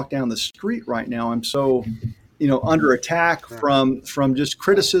can't walk down the street right now. I'm so, under attack from just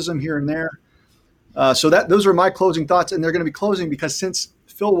criticism here and there. So those are my closing thoughts, and they're going to be closing because since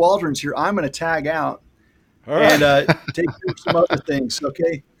Phil Waldron's here, I'm going to tag out and take through some other things.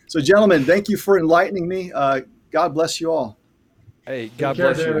 Okay. So gentlemen, thank you for enlightening me. God bless you all. Hey, God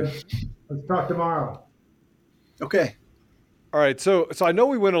bless you. David. Let's talk tomorrow. Okay. All right, so I know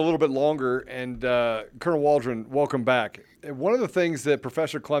we went a little bit longer, and Colonel Waldron, welcome back. And one of the things that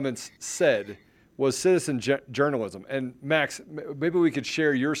Professor Clements said was citizen journalism. And Max, maybe we could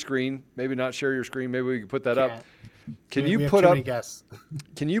share your screen, maybe not share your screen, maybe we could put that up. Can you put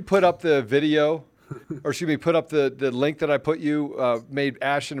up the video, or excuse me, put up the link that I put you, made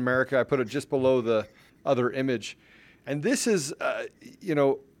Ash in America. I put it just below the other image. And this is,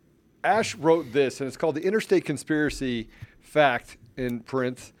 Ash wrote this, and it's called The Interstate Conspiracy Fact, in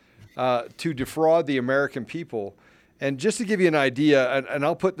print, to defraud the American people. And just to give you an idea, and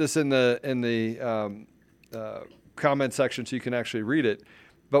I'll put this in the comment section so you can actually read it.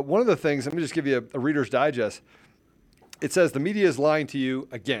 But one of the things, let me just give you a Reader's Digest. It says the media is lying to you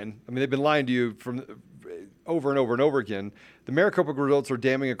again. I mean, they've been lying to you from over and over and over again. The Maricopa results are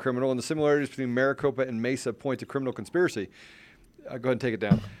damning a criminal, and the similarities between Maricopa and Mesa point to criminal conspiracy. Go ahead and take it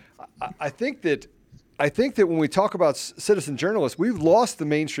down. I think that when we talk about citizen journalists, we've lost the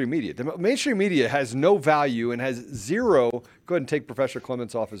mainstream media. The mainstream media has no value and has zero. Go ahead and take Professor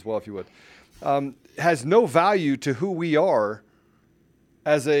Clements off as well, if you would. Has no value to who we are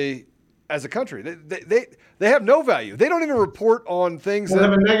as a country. They have no value. They don't even report on things. They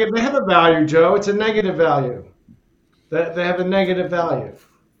have a value, Joe. It's a negative value. They have a negative value.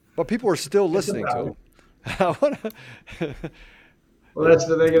 But people are still listening to them. Well, that's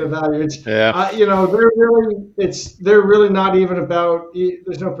the negative value. It's they're really not even about.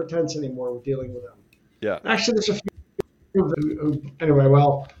 There's no pretense anymore with dealing with them. Yeah. Actually, there's a few who anyway.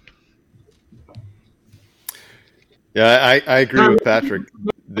 Well. Yeah, I agree with Patrick.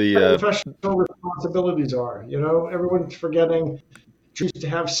 The professional responsibilities are. Everyone's forgetting. Choose to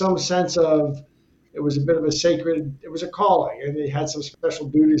have some sense of. It was a bit of a sacred. It was a calling, and they had some special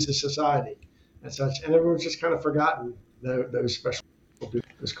duties to society, and such. And everyone's just kind of forgotten those special.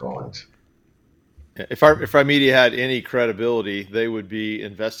 Those callings. If our media had any credibility, they would be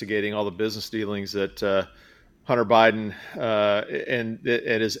investigating all the business dealings that Hunter Biden and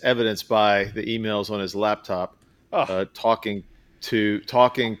it is evidenced by the emails on his laptop, talking to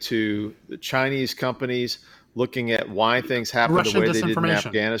the Chinese companies, looking at why things happened the way they did in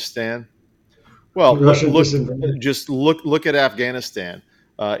Afghanistan. Well, look at Afghanistan.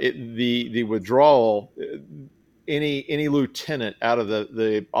 The withdrawal. Any lieutenant out of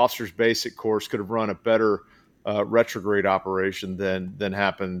the officer's basic course could have run a better retrograde operation than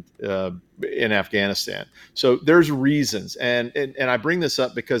happened in Afghanistan. So there's reasons, and I bring this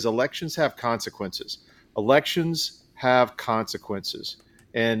up because elections have consequences. Elections have consequences,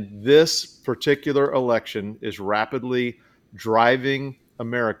 and this particular election is rapidly driving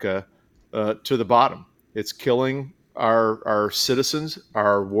America to the bottom. It's killing our citizens,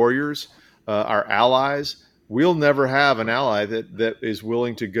 our warriors, our allies. We'll never have an ally that is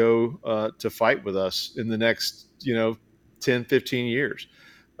willing to go to fight with us in the next 10, 15 years.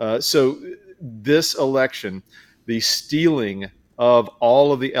 So this election, the stealing of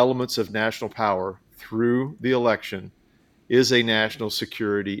all of the elements of national power through the election, is a national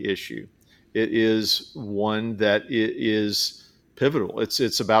security issue. It is one that is pivotal.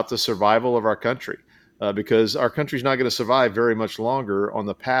 It's about the survival of our country. Because our country's not going to survive very much longer on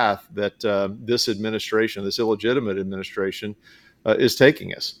the path that this administration, this illegitimate administration, is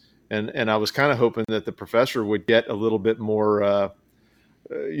taking us. And I was kind of hoping that the professor would get a little bit more,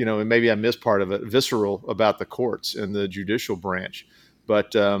 and maybe I missed part of it, visceral about the courts and the judicial branch.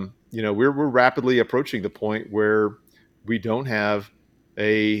 But we're rapidly approaching the point where we don't have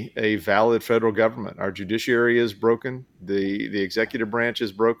a valid federal government. Our judiciary is broken. The executive branch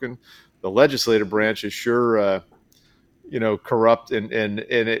is broken. The legislative branch is sure, corrupt and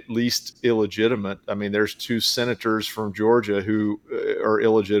at least illegitimate. I mean, there's 2 senators from Georgia who are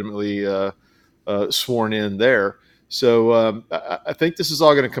illegitimately sworn in there. So I think this is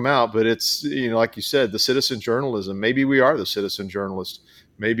all going to come out, but it's, like you said, the citizen journalism. Maybe we are the citizen journalist.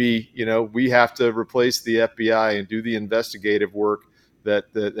 Maybe, we have to replace the FBI and do the investigative work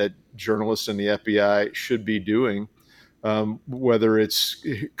that journalists in the FBI should be doing. Whether it's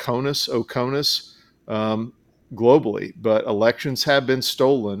CONUS, globally, but elections have been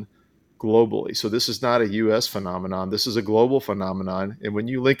stolen globally. So this is not a U.S. phenomenon. This is a global phenomenon. And when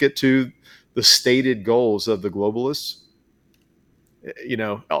you link it to the stated goals of the globalists,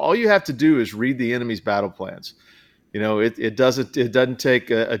 all you have to do is read the enemy's battle plans. It doesn't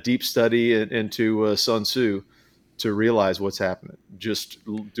take a deep study into Sun Tzu to realize what's happening. Just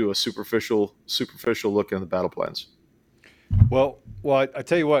do a superficial look in the battle plans. Well, I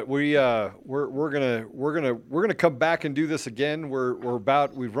tell you what, we're gonna come back and do this again.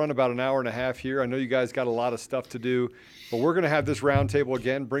 We've run about an hour and a half here. I know you guys got a lot of stuff to do, but we're gonna have this roundtable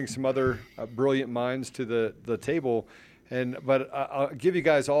again. Bring some other brilliant minds to the table, but I'll give you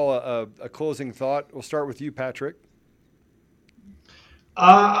guys all a closing thought. We'll start with you, Patrick.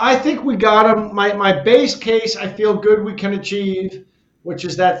 I think we got them. My base case, I feel good we can achieve, which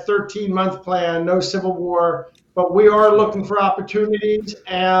is that 13-month plan, no civil war. But we are looking for opportunities,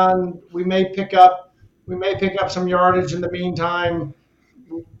 and we may pick up some yardage in the meantime.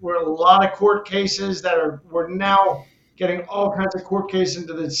 We're a lot of court cases we're now getting all kinds of court cases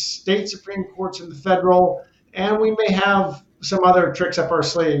into the state Supreme Courts and the federal, and we may have some other tricks up our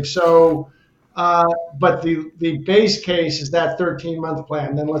sleeve. So, but the base case is that 13-month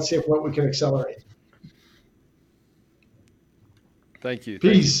plan. Then let's see what we can accelerate. Thank you.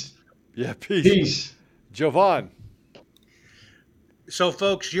 Peace. Yeah, peace. Peace. Jovan. So,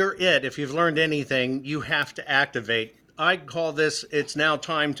 folks, you're it. If you've learned anything, you have to activate. I call this, it's now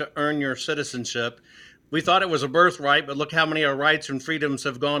time to earn your citizenship. We thought it was a birthright, but look how many of our rights and freedoms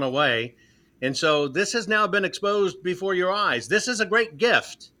have gone away. And so this has now been exposed before your eyes. This is a great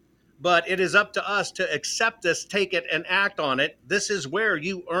gift, but it is up to us to accept this, take it, and act on it. This is where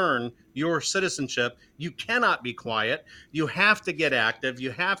you earn your citizenship. You cannot be quiet. You have to get active.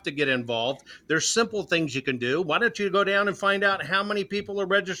 You have to get involved. There's simple things you can do. Why don't you go down and find out how many people are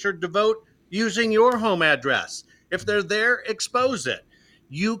registered to vote using your home address? If they're there, expose it.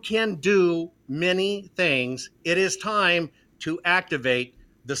 You can do many things. It is time to activate.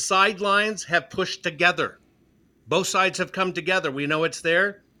 The sidelines have pushed together. Both sides have come together. We know it's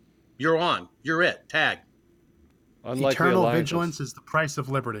there. You're on. You're it. Tag. Unlikely Eternal alliances. vigilance is the price of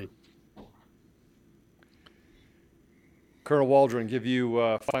liberty. Colonel Waldron, give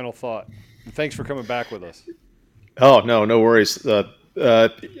you final thought. And thanks for coming back with us. Oh, no worries.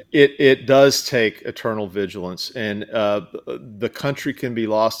 It does take eternal vigilance, and the country can be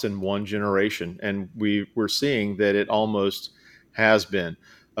lost in one generation, and we're seeing that it almost has been.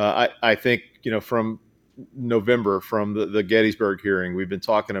 I think, from November, from the Gettysburg hearing, we've been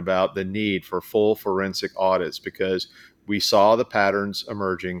talking about the need for full forensic audits because we saw the patterns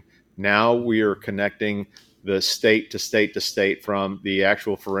emerging. Now we are connecting the state to state to state from the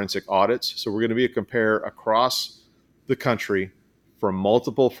actual forensic audits. So we're going to be a compare across the country from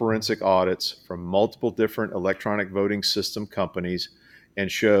multiple forensic audits from multiple different electronic voting system companies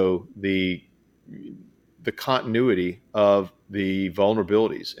and show the continuity of the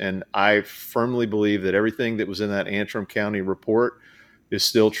vulnerabilities. And I firmly believe that everything that was in that Antrim County report is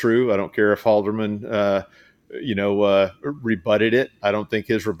still true. I don't care if Halderman, rebutted it. I don't think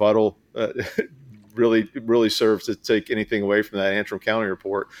his rebuttal really serves to take anything away from that Antrim County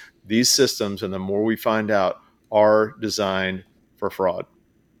report. These systems, and the more we find out, are designed for fraud.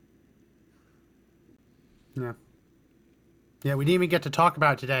 Yeah. Yeah, we didn't even get to talk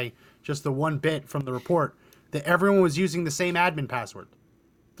about today, just the one bit from the report, that everyone was using the same admin password.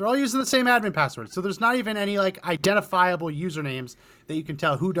 They're all using the same admin password. So there's not even any identifiable usernames that you can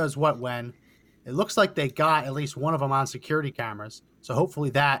tell who does what when. It looks like they got at least one of them on security cameras. So hopefully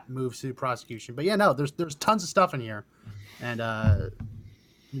that moves to prosecution. But yeah, no, there's tons of stuff in here. And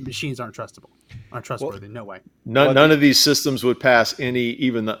machines aren't trustworthy. No way. None of these systems would pass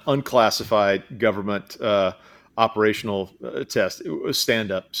even the unclassified government operational test,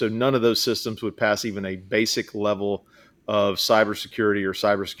 stand up. So none of those systems would pass even a basic level of cybersecurity or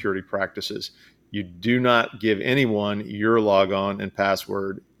cybersecurity practices. You do not give anyone your logon and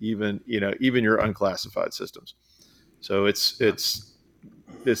password, even your unclassified systems. So it's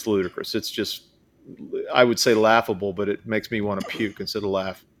ludicrous. It's just, I would say laughable, but it makes me want to puke instead of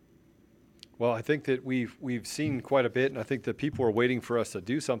laugh. Well, I think that we've seen quite a bit, and I think that people are waiting for us to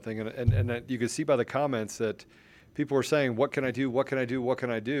do something. And you can see by the comments that people are saying, "What can I do? What can I do? What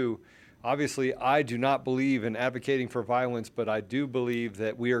can I do?" Obviously, I do not believe in advocating for violence, but I do believe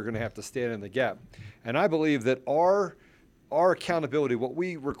that we are going to have to stand in the gap. And I believe that our accountability, what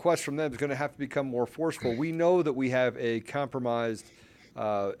we request from them, is going to have to become more forceful. We know that we have a compromised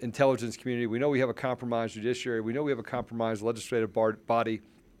intelligence community. We know we have a compromised judiciary. We know we have a compromised legislative body.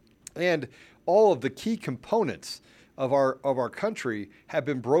 And all of the key components of our country have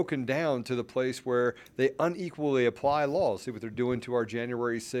been broken down to the place where they unequally apply laws. See what they're doing to our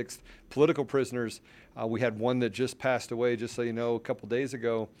January 6th political prisoners. We had one that just passed away, just so you know, a couple days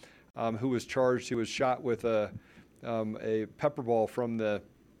ago, who was charged. He was shot with a pepper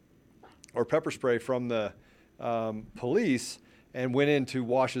spray from the police, and went in to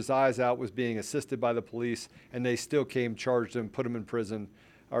wash his eyes out, was being assisted by the police, and they still charged him, put him in prison,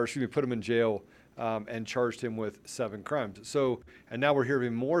 put him in jail, and charged him with 7 crimes. So, and now we're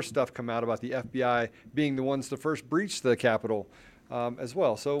hearing more stuff come out about the FBI being the ones to first breach the Capitol as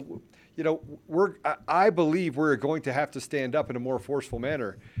well. So, I believe we're going to have to stand up in a more forceful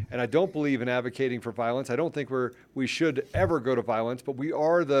manner. And I don't believe in advocating for violence. I don't think we should ever go to violence, but we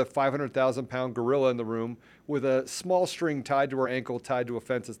are the 500,000-pound gorilla in the room with a small string tied to our ankle, tied to a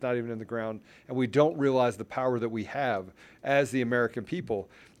fence that's not even in the ground. And we don't realize the power that we have as the American people.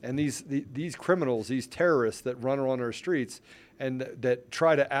 And these criminals, these terrorists that run around our streets and that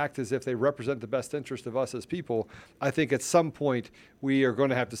try to act as if they represent the best interest of us as people, I think at some point we are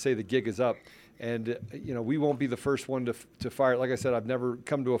going to have to say the gig is up. And we won't be the first one to fire. Like I said, I've never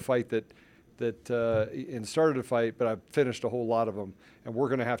come to a fight and started a fight, but I've finished a whole lot of them. And we're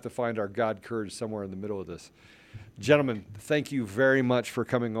going to have to find our God courage somewhere in the middle of this. Gentlemen, thank you very much for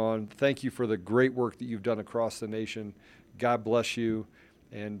coming on. Thank you for the great work that you've done across the nation. God bless you.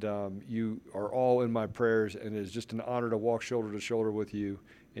 And you are all in my prayers, and it is just an honor to walk shoulder to shoulder with you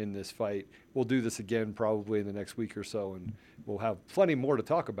in this fight. We'll do this again probably in the next week or so, and we'll have plenty more to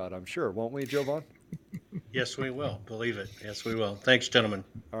talk about, I'm sure. Won't we, Jovan? Yes, we will. Believe it. Yes, we will. Thanks, gentlemen.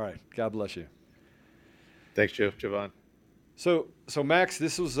 All right. God bless you. Thanks, Jovan. So Max,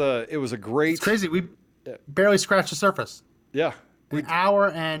 it was a great... It's crazy. We barely scratched the surface. Yeah. An hour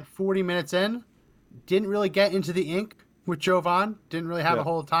and 40 minutes in. Didn't really get into the ink with Jovan. Didn't really have a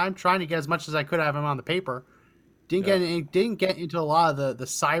whole time. Trying to get as much as I could out of him on the paper. Didn't get into a lot of the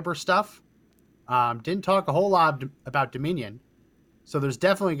cyber stuff. Didn't talk a whole lot about Dominion. So there's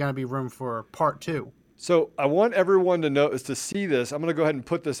definitely going to be room for part 2. So I want everyone to see this. I'm going to go ahead and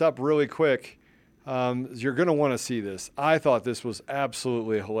put this up really quick. You're going to want to see this. I thought this was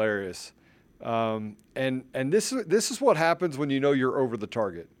absolutely hilarious. And this is what happens when you're over the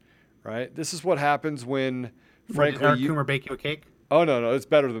target, right? This is what happens when, frankly, Eric Coomer bake you a cake? Oh, no, it's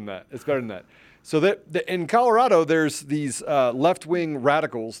better than that. It's better than that. So in Colorado, there's these left-wing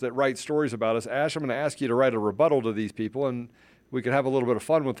radicals that write stories about us. Ash, I'm going to ask you to write a rebuttal to these people, and we could have a little bit of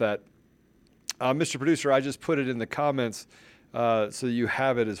fun with that. Mr. Producer, I just put it in the comments so you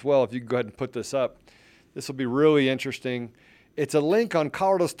have it as well. If you can go ahead and put this up. This will be really interesting. It's a link on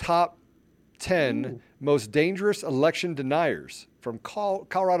Colorado's top 10 most dangerous election deniers from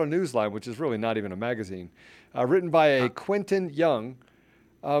Colorado Newsline, which is really not even a magazine, written by a Quentin Young.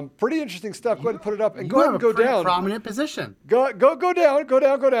 Pretty interesting stuff. Go ahead and put it up, and go ahead and go down. Prominent position. Go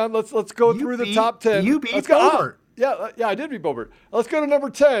down. Let's go through the top 10. You beat Bobert. Yeah, I did beat Bobert. Let's go to number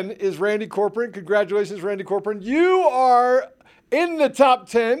 10 is Randy Corcoran. Congratulations, Randy Corcoran. You are In the top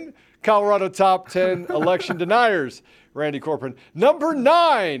 10, Colorado top 10 election deniers, Randy Corcoran. Number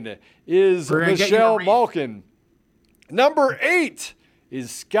 9 is Michelle Malkin. Number 8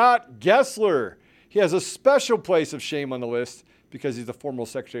 is Scott Gessler. He has a special place of shame on the list because he's the former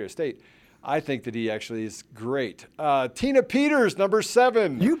Secretary of State. I think that he actually is great. Tina Peters, number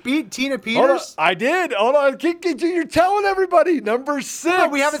 7. You beat Tina Peters? I did. Hold on. You're telling everybody. Number 6. No,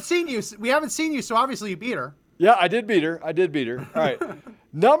 we haven't seen you. So obviously you beat her. Yeah, I did beat her. All right.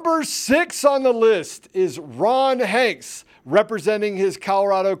 Number 6 on the list is Ron Hanks, representing his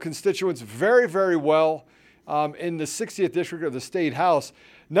Colorado constituents very, very well in the 60th District of the State House.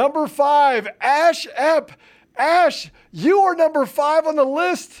 Number 5, Ash Epp. Ash, you are number 5 on the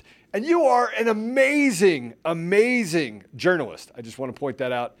list, and you are an amazing, amazing journalist. I just want to point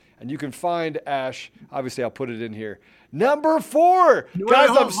that out. And you can find Ash. Obviously, I'll put it in here. Number 4. Guys,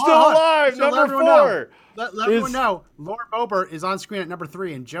 I'm still alive. Number 4. Let everyone know, Laura Boebert is on screen at number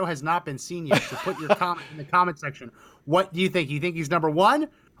 3, and Joe has not been seen yet. So put your comment in the comment section. What do you think? You think he's number 1,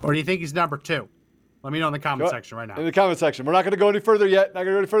 or do you think he's number 2? Let me know in the comment section right now. In the comment section. We're not going to go any further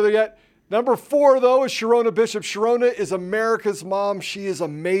yet. Number 4, though, is Sharona Bishop. Sharona is America's mom. She is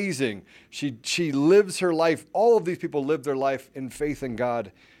amazing. She lives her life. All of these people live their life in faith in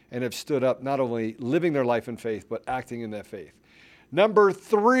God and have stood up, not only living their life in faith, but acting in that faith. Number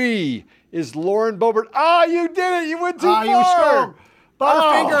 3 is Lauren Boebert. You did it. You went too far. You stole.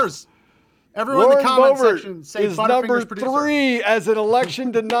 Butterfingers. Everyone Lauren in the comment Boebert section say is Butterfingers number producer. 3 as an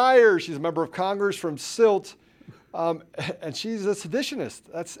election denier. She's a member of Congress from Silt, and she's a seditionist.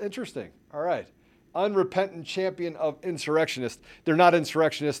 That's interesting. All right. Unrepentant champion of insurrectionists. They're not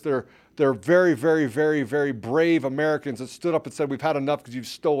insurrectionists. They're very, very, very, very brave Americans that stood up and said, we've had enough because you've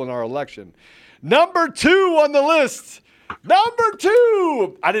stolen our election. Number 2 on the list. Number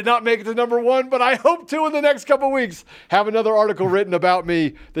 2. I did not make it to number 1, but I hope to in the next couple of weeks have another article written about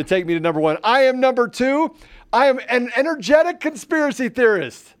me that take me to number 1. I am number 2. I am an energetic conspiracy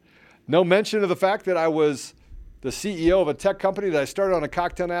theorist. No mention of the fact that I was the CEO of a tech company that I started on a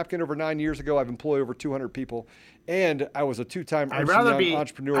cocktail napkin over 9 years ago. I've employed over 200 people, and I was a 2-time Ernst & Young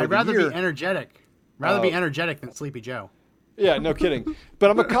Entrepreneur of the Year. I'd rather be energetic. Be energetic than Sleepy Joe. Yeah, no kidding.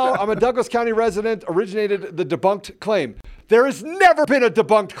 But I'm a Douglas County resident, originated the debunked claim. There has never been a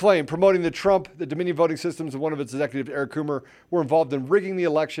debunked claim promoting the Dominion voting systems, and one of its executives, Eric Coomer, were involved in rigging the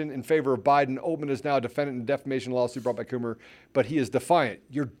election in favor of Biden. Altman is now a defendant in a defamation lawsuit brought by Coomer, but he is defiant.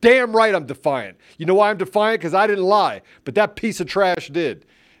 You're damn right I'm defiant. You know why I'm defiant? Because I didn't lie, but that piece of trash did.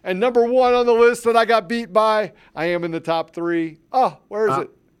 And number 1 on the list that I got beat by, I am in the top 3. Oh, where is it?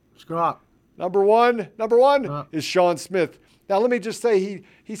 Screw up. Number one is Sean Smith. Now, let me just say,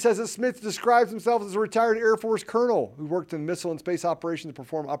 he says that Smith describes himself as a retired Air Force colonel who worked in missile and space operations to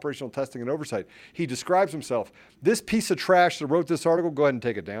perform operational testing and oversight. He describes himself. This piece of trash that wrote this article, go ahead and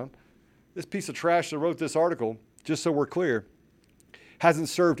take it down. This piece of trash that wrote this article, just so we're clear, hasn't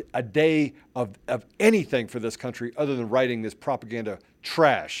served a day of anything for this country other than writing this propaganda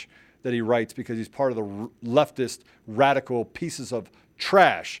trash that he writes because he's part of the leftist radical pieces of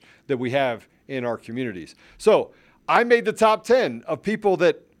trash that we have in our communities. So I made the top 10 of people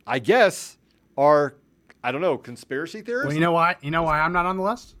that I guess are, I don't know, conspiracy theorists. Well, you know why? You know why I'm not on the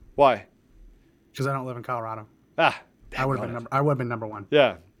list? Why? Because I don't live in Colorado. I would have been number 1.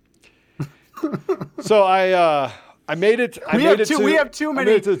 Yeah. So I made it. We have too many.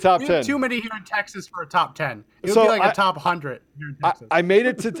 I made it to the top 10. We have too many here in Texas for a top 10. It would be like a top 100 here in Texas. I made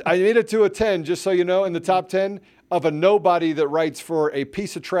it to a 10, just so you know, in the top 10 of a nobody that writes for a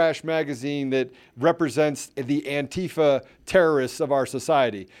piece of trash magazine that represents the Antifa terrorists of our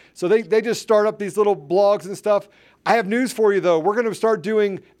society. So they just start up these little blogs and stuff. I have news for you, though. We're going to start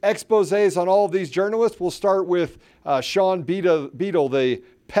doing exposés on all of these journalists. We'll start with Sean Beadle, the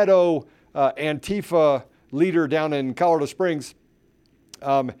pedo Antifa leader down in Colorado Springs.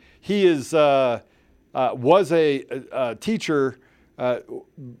 He was a teacher.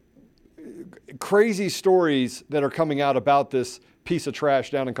 Crazy stories that are coming out about this piece of trash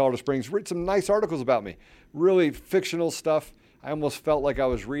down in Colorado Springs. Written some nice articles about me. Really fictional stuff. I almost felt like I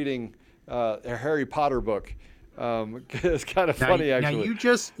was reading a Harry Potter book. It's kind of funny, actually. Now you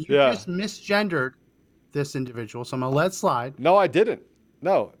just misgendered this individual, so I'm gonna let it slide. No, I didn't.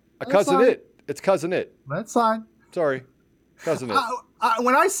 No, It's Cousin It. Let it slide. Sorry, Cousin It.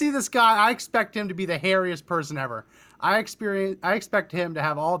 When I see this guy, I expect him to be the hairiest person ever. I expect him to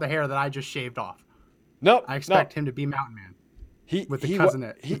have all the hair that I just shaved off. Nope. I expect him to be Mountain Man. With the Cousin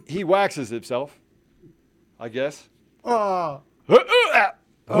It. He waxes himself, I guess. No,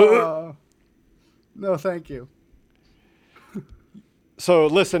 thank you. So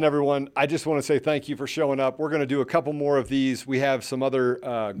listen, everyone, I just want to say thank you for showing up. We're going to do a couple more of these. We have some other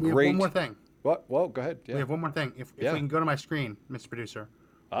We great. have one more thing. What? Well, go ahead. Yeah. We have one more thing. If we can go to my screen, Mr. Producer,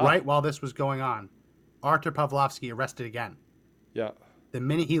 Ah. right while this was going on, Artur Pawlowski arrested again. Yeah. The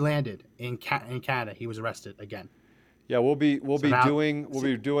minute he landed in Canada, he was arrested again. Yeah, we'll be now- doing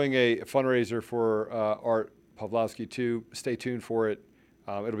a fundraiser for Art Pawlowski too. Stay tuned for it.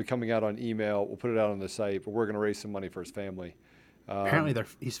 It'll be coming out on email. We'll put it out on the site, but we're going to raise some money for his family. Apparently,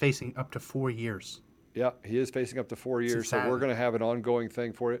 he's facing up to 4 years. Yeah, he is facing up to 4 years, so we're going to have an ongoing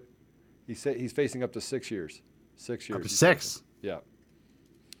thing for it. He's facing up to 6 years. 6 years. Up to 6. Yeah.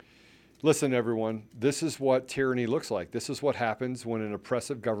 Listen, everyone, this is what tyranny looks like. This is what happens when an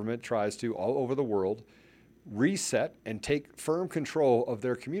oppressive government tries to, all over the world, reset and take firm control of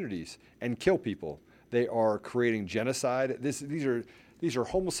their communities and kill people. They are creating genocide. These are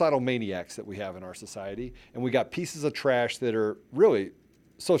homicidal maniacs that we have in our society, and we got pieces of trash that are really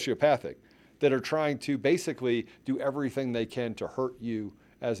sociopathic, that are trying to basically do everything they can to hurt you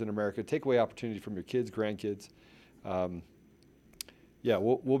as an American, take away opportunity from your kids, grandkids. Yeah,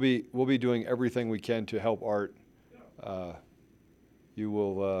 we'll be doing everything we can to help Art.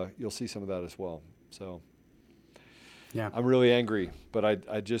 You'll see some of that as well. So, yeah, I'm really angry, but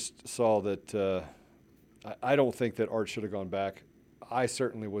I just saw that. I don't think that Art should have gone back. I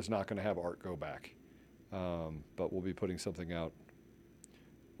certainly was not going to have Art go back, but we'll be putting something out.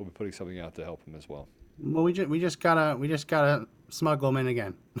 We'll be putting something out to help him as well. Well, we just gotta smuggle him in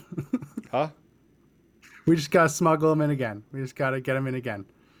again. Huh? We just gotta smuggle him in again. We just gotta get him in again,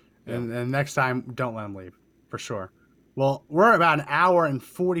 and next time, don't let him leave for sure. Well, we're about an hour and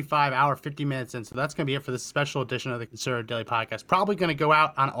 50 minutes in, so that's gonna be it for this special edition of the Conservative Daily Podcast. Probably gonna go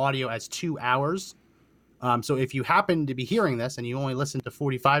out on audio as 2 hours. So if you happen to be hearing this and you only listened to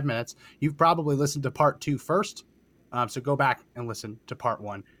 45 minutes, you've probably listened to part 2 first. So go back and listen to part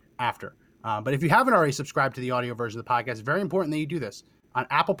 1 after. But if you haven't already subscribed to the audio version of the podcast, it's very important that you do this. On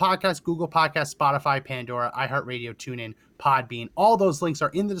Apple Podcasts, Google Podcasts, Spotify, Pandora, iHeartRadio, TuneIn, Podbean. All those links are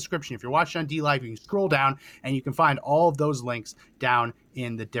in the description. If you're watching on DLive, you can scroll down and you can find all of those links down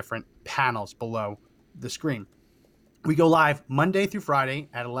in the different panels below the screen. We go live Monday through Friday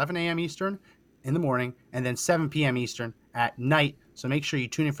at 11 a.m. Eastern in the morning, and then 7 p.m. Eastern at night. So make sure you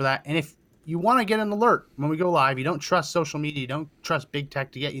tune in for that. And if you want to get an alert when we go live, you don't trust social media, you don't trust big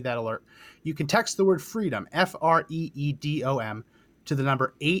tech to get you that alert, you can text the word FREEDOM, FREEDOM, to the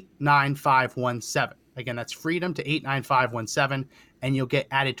number 89517. Again, that's FREEDOM to 89517, and you'll get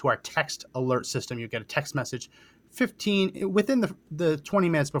added to our text alert system. You'll get a text message within the 20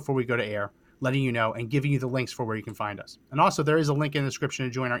 minutes before we go to air, letting you know and giving you the links for where you can find us. And also, there is a link in the description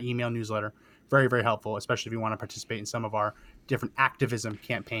to join our email newsletter. Very, very helpful, especially if you want to participate in some of our different activism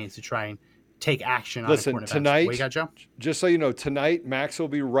campaigns to try and take action on important events. Tonight, What you got, Joe? Just so you know, tonight Max will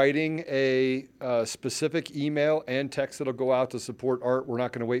be writing a specific email and text that'll go out to support Art. We're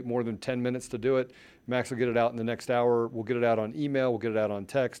not going to wait more than 10 minutes to do it. Max will get it out in the next hour. We'll get it out on email. We'll get it out on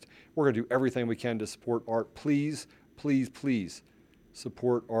text. We're going to do everything we can to support Art. Please, please, please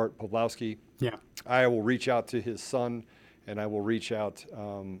support Art Pawlowski. Yeah. I will reach out to his son, and I will reach out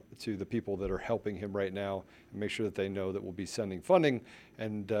to the people that are helping him right now and make sure that they know that we'll be sending funding,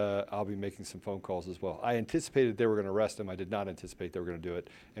 and I'll be making some phone calls as well. I anticipated they were going to arrest him. I did not anticipate they were going to do it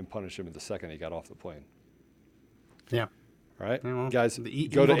and punish him the second he got off the plane. Yeah. All right, Yeah, well, guys, the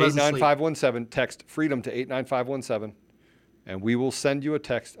go to evil doesn't 89517, text FREEDOM to 89517, and we will send you a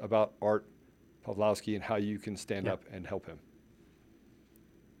text about Art Pawlowski and how you can stand up and help him.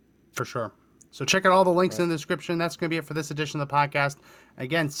 For sure. So check out all the links in the description. That's going to be it for this edition of the podcast.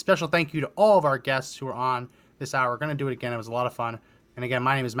 Again, special thank you to all of our guests who are on this hour. We're going to do it again. It was a lot of fun. And again,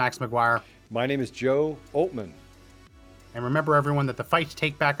 my name is Max McGuire. My name is Joe Oltman. And remember, everyone, that the fight to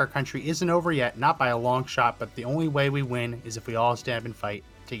take back our country isn't over yet, not by a long shot, but the only way we win is if we all stand up and fight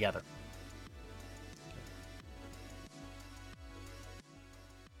together.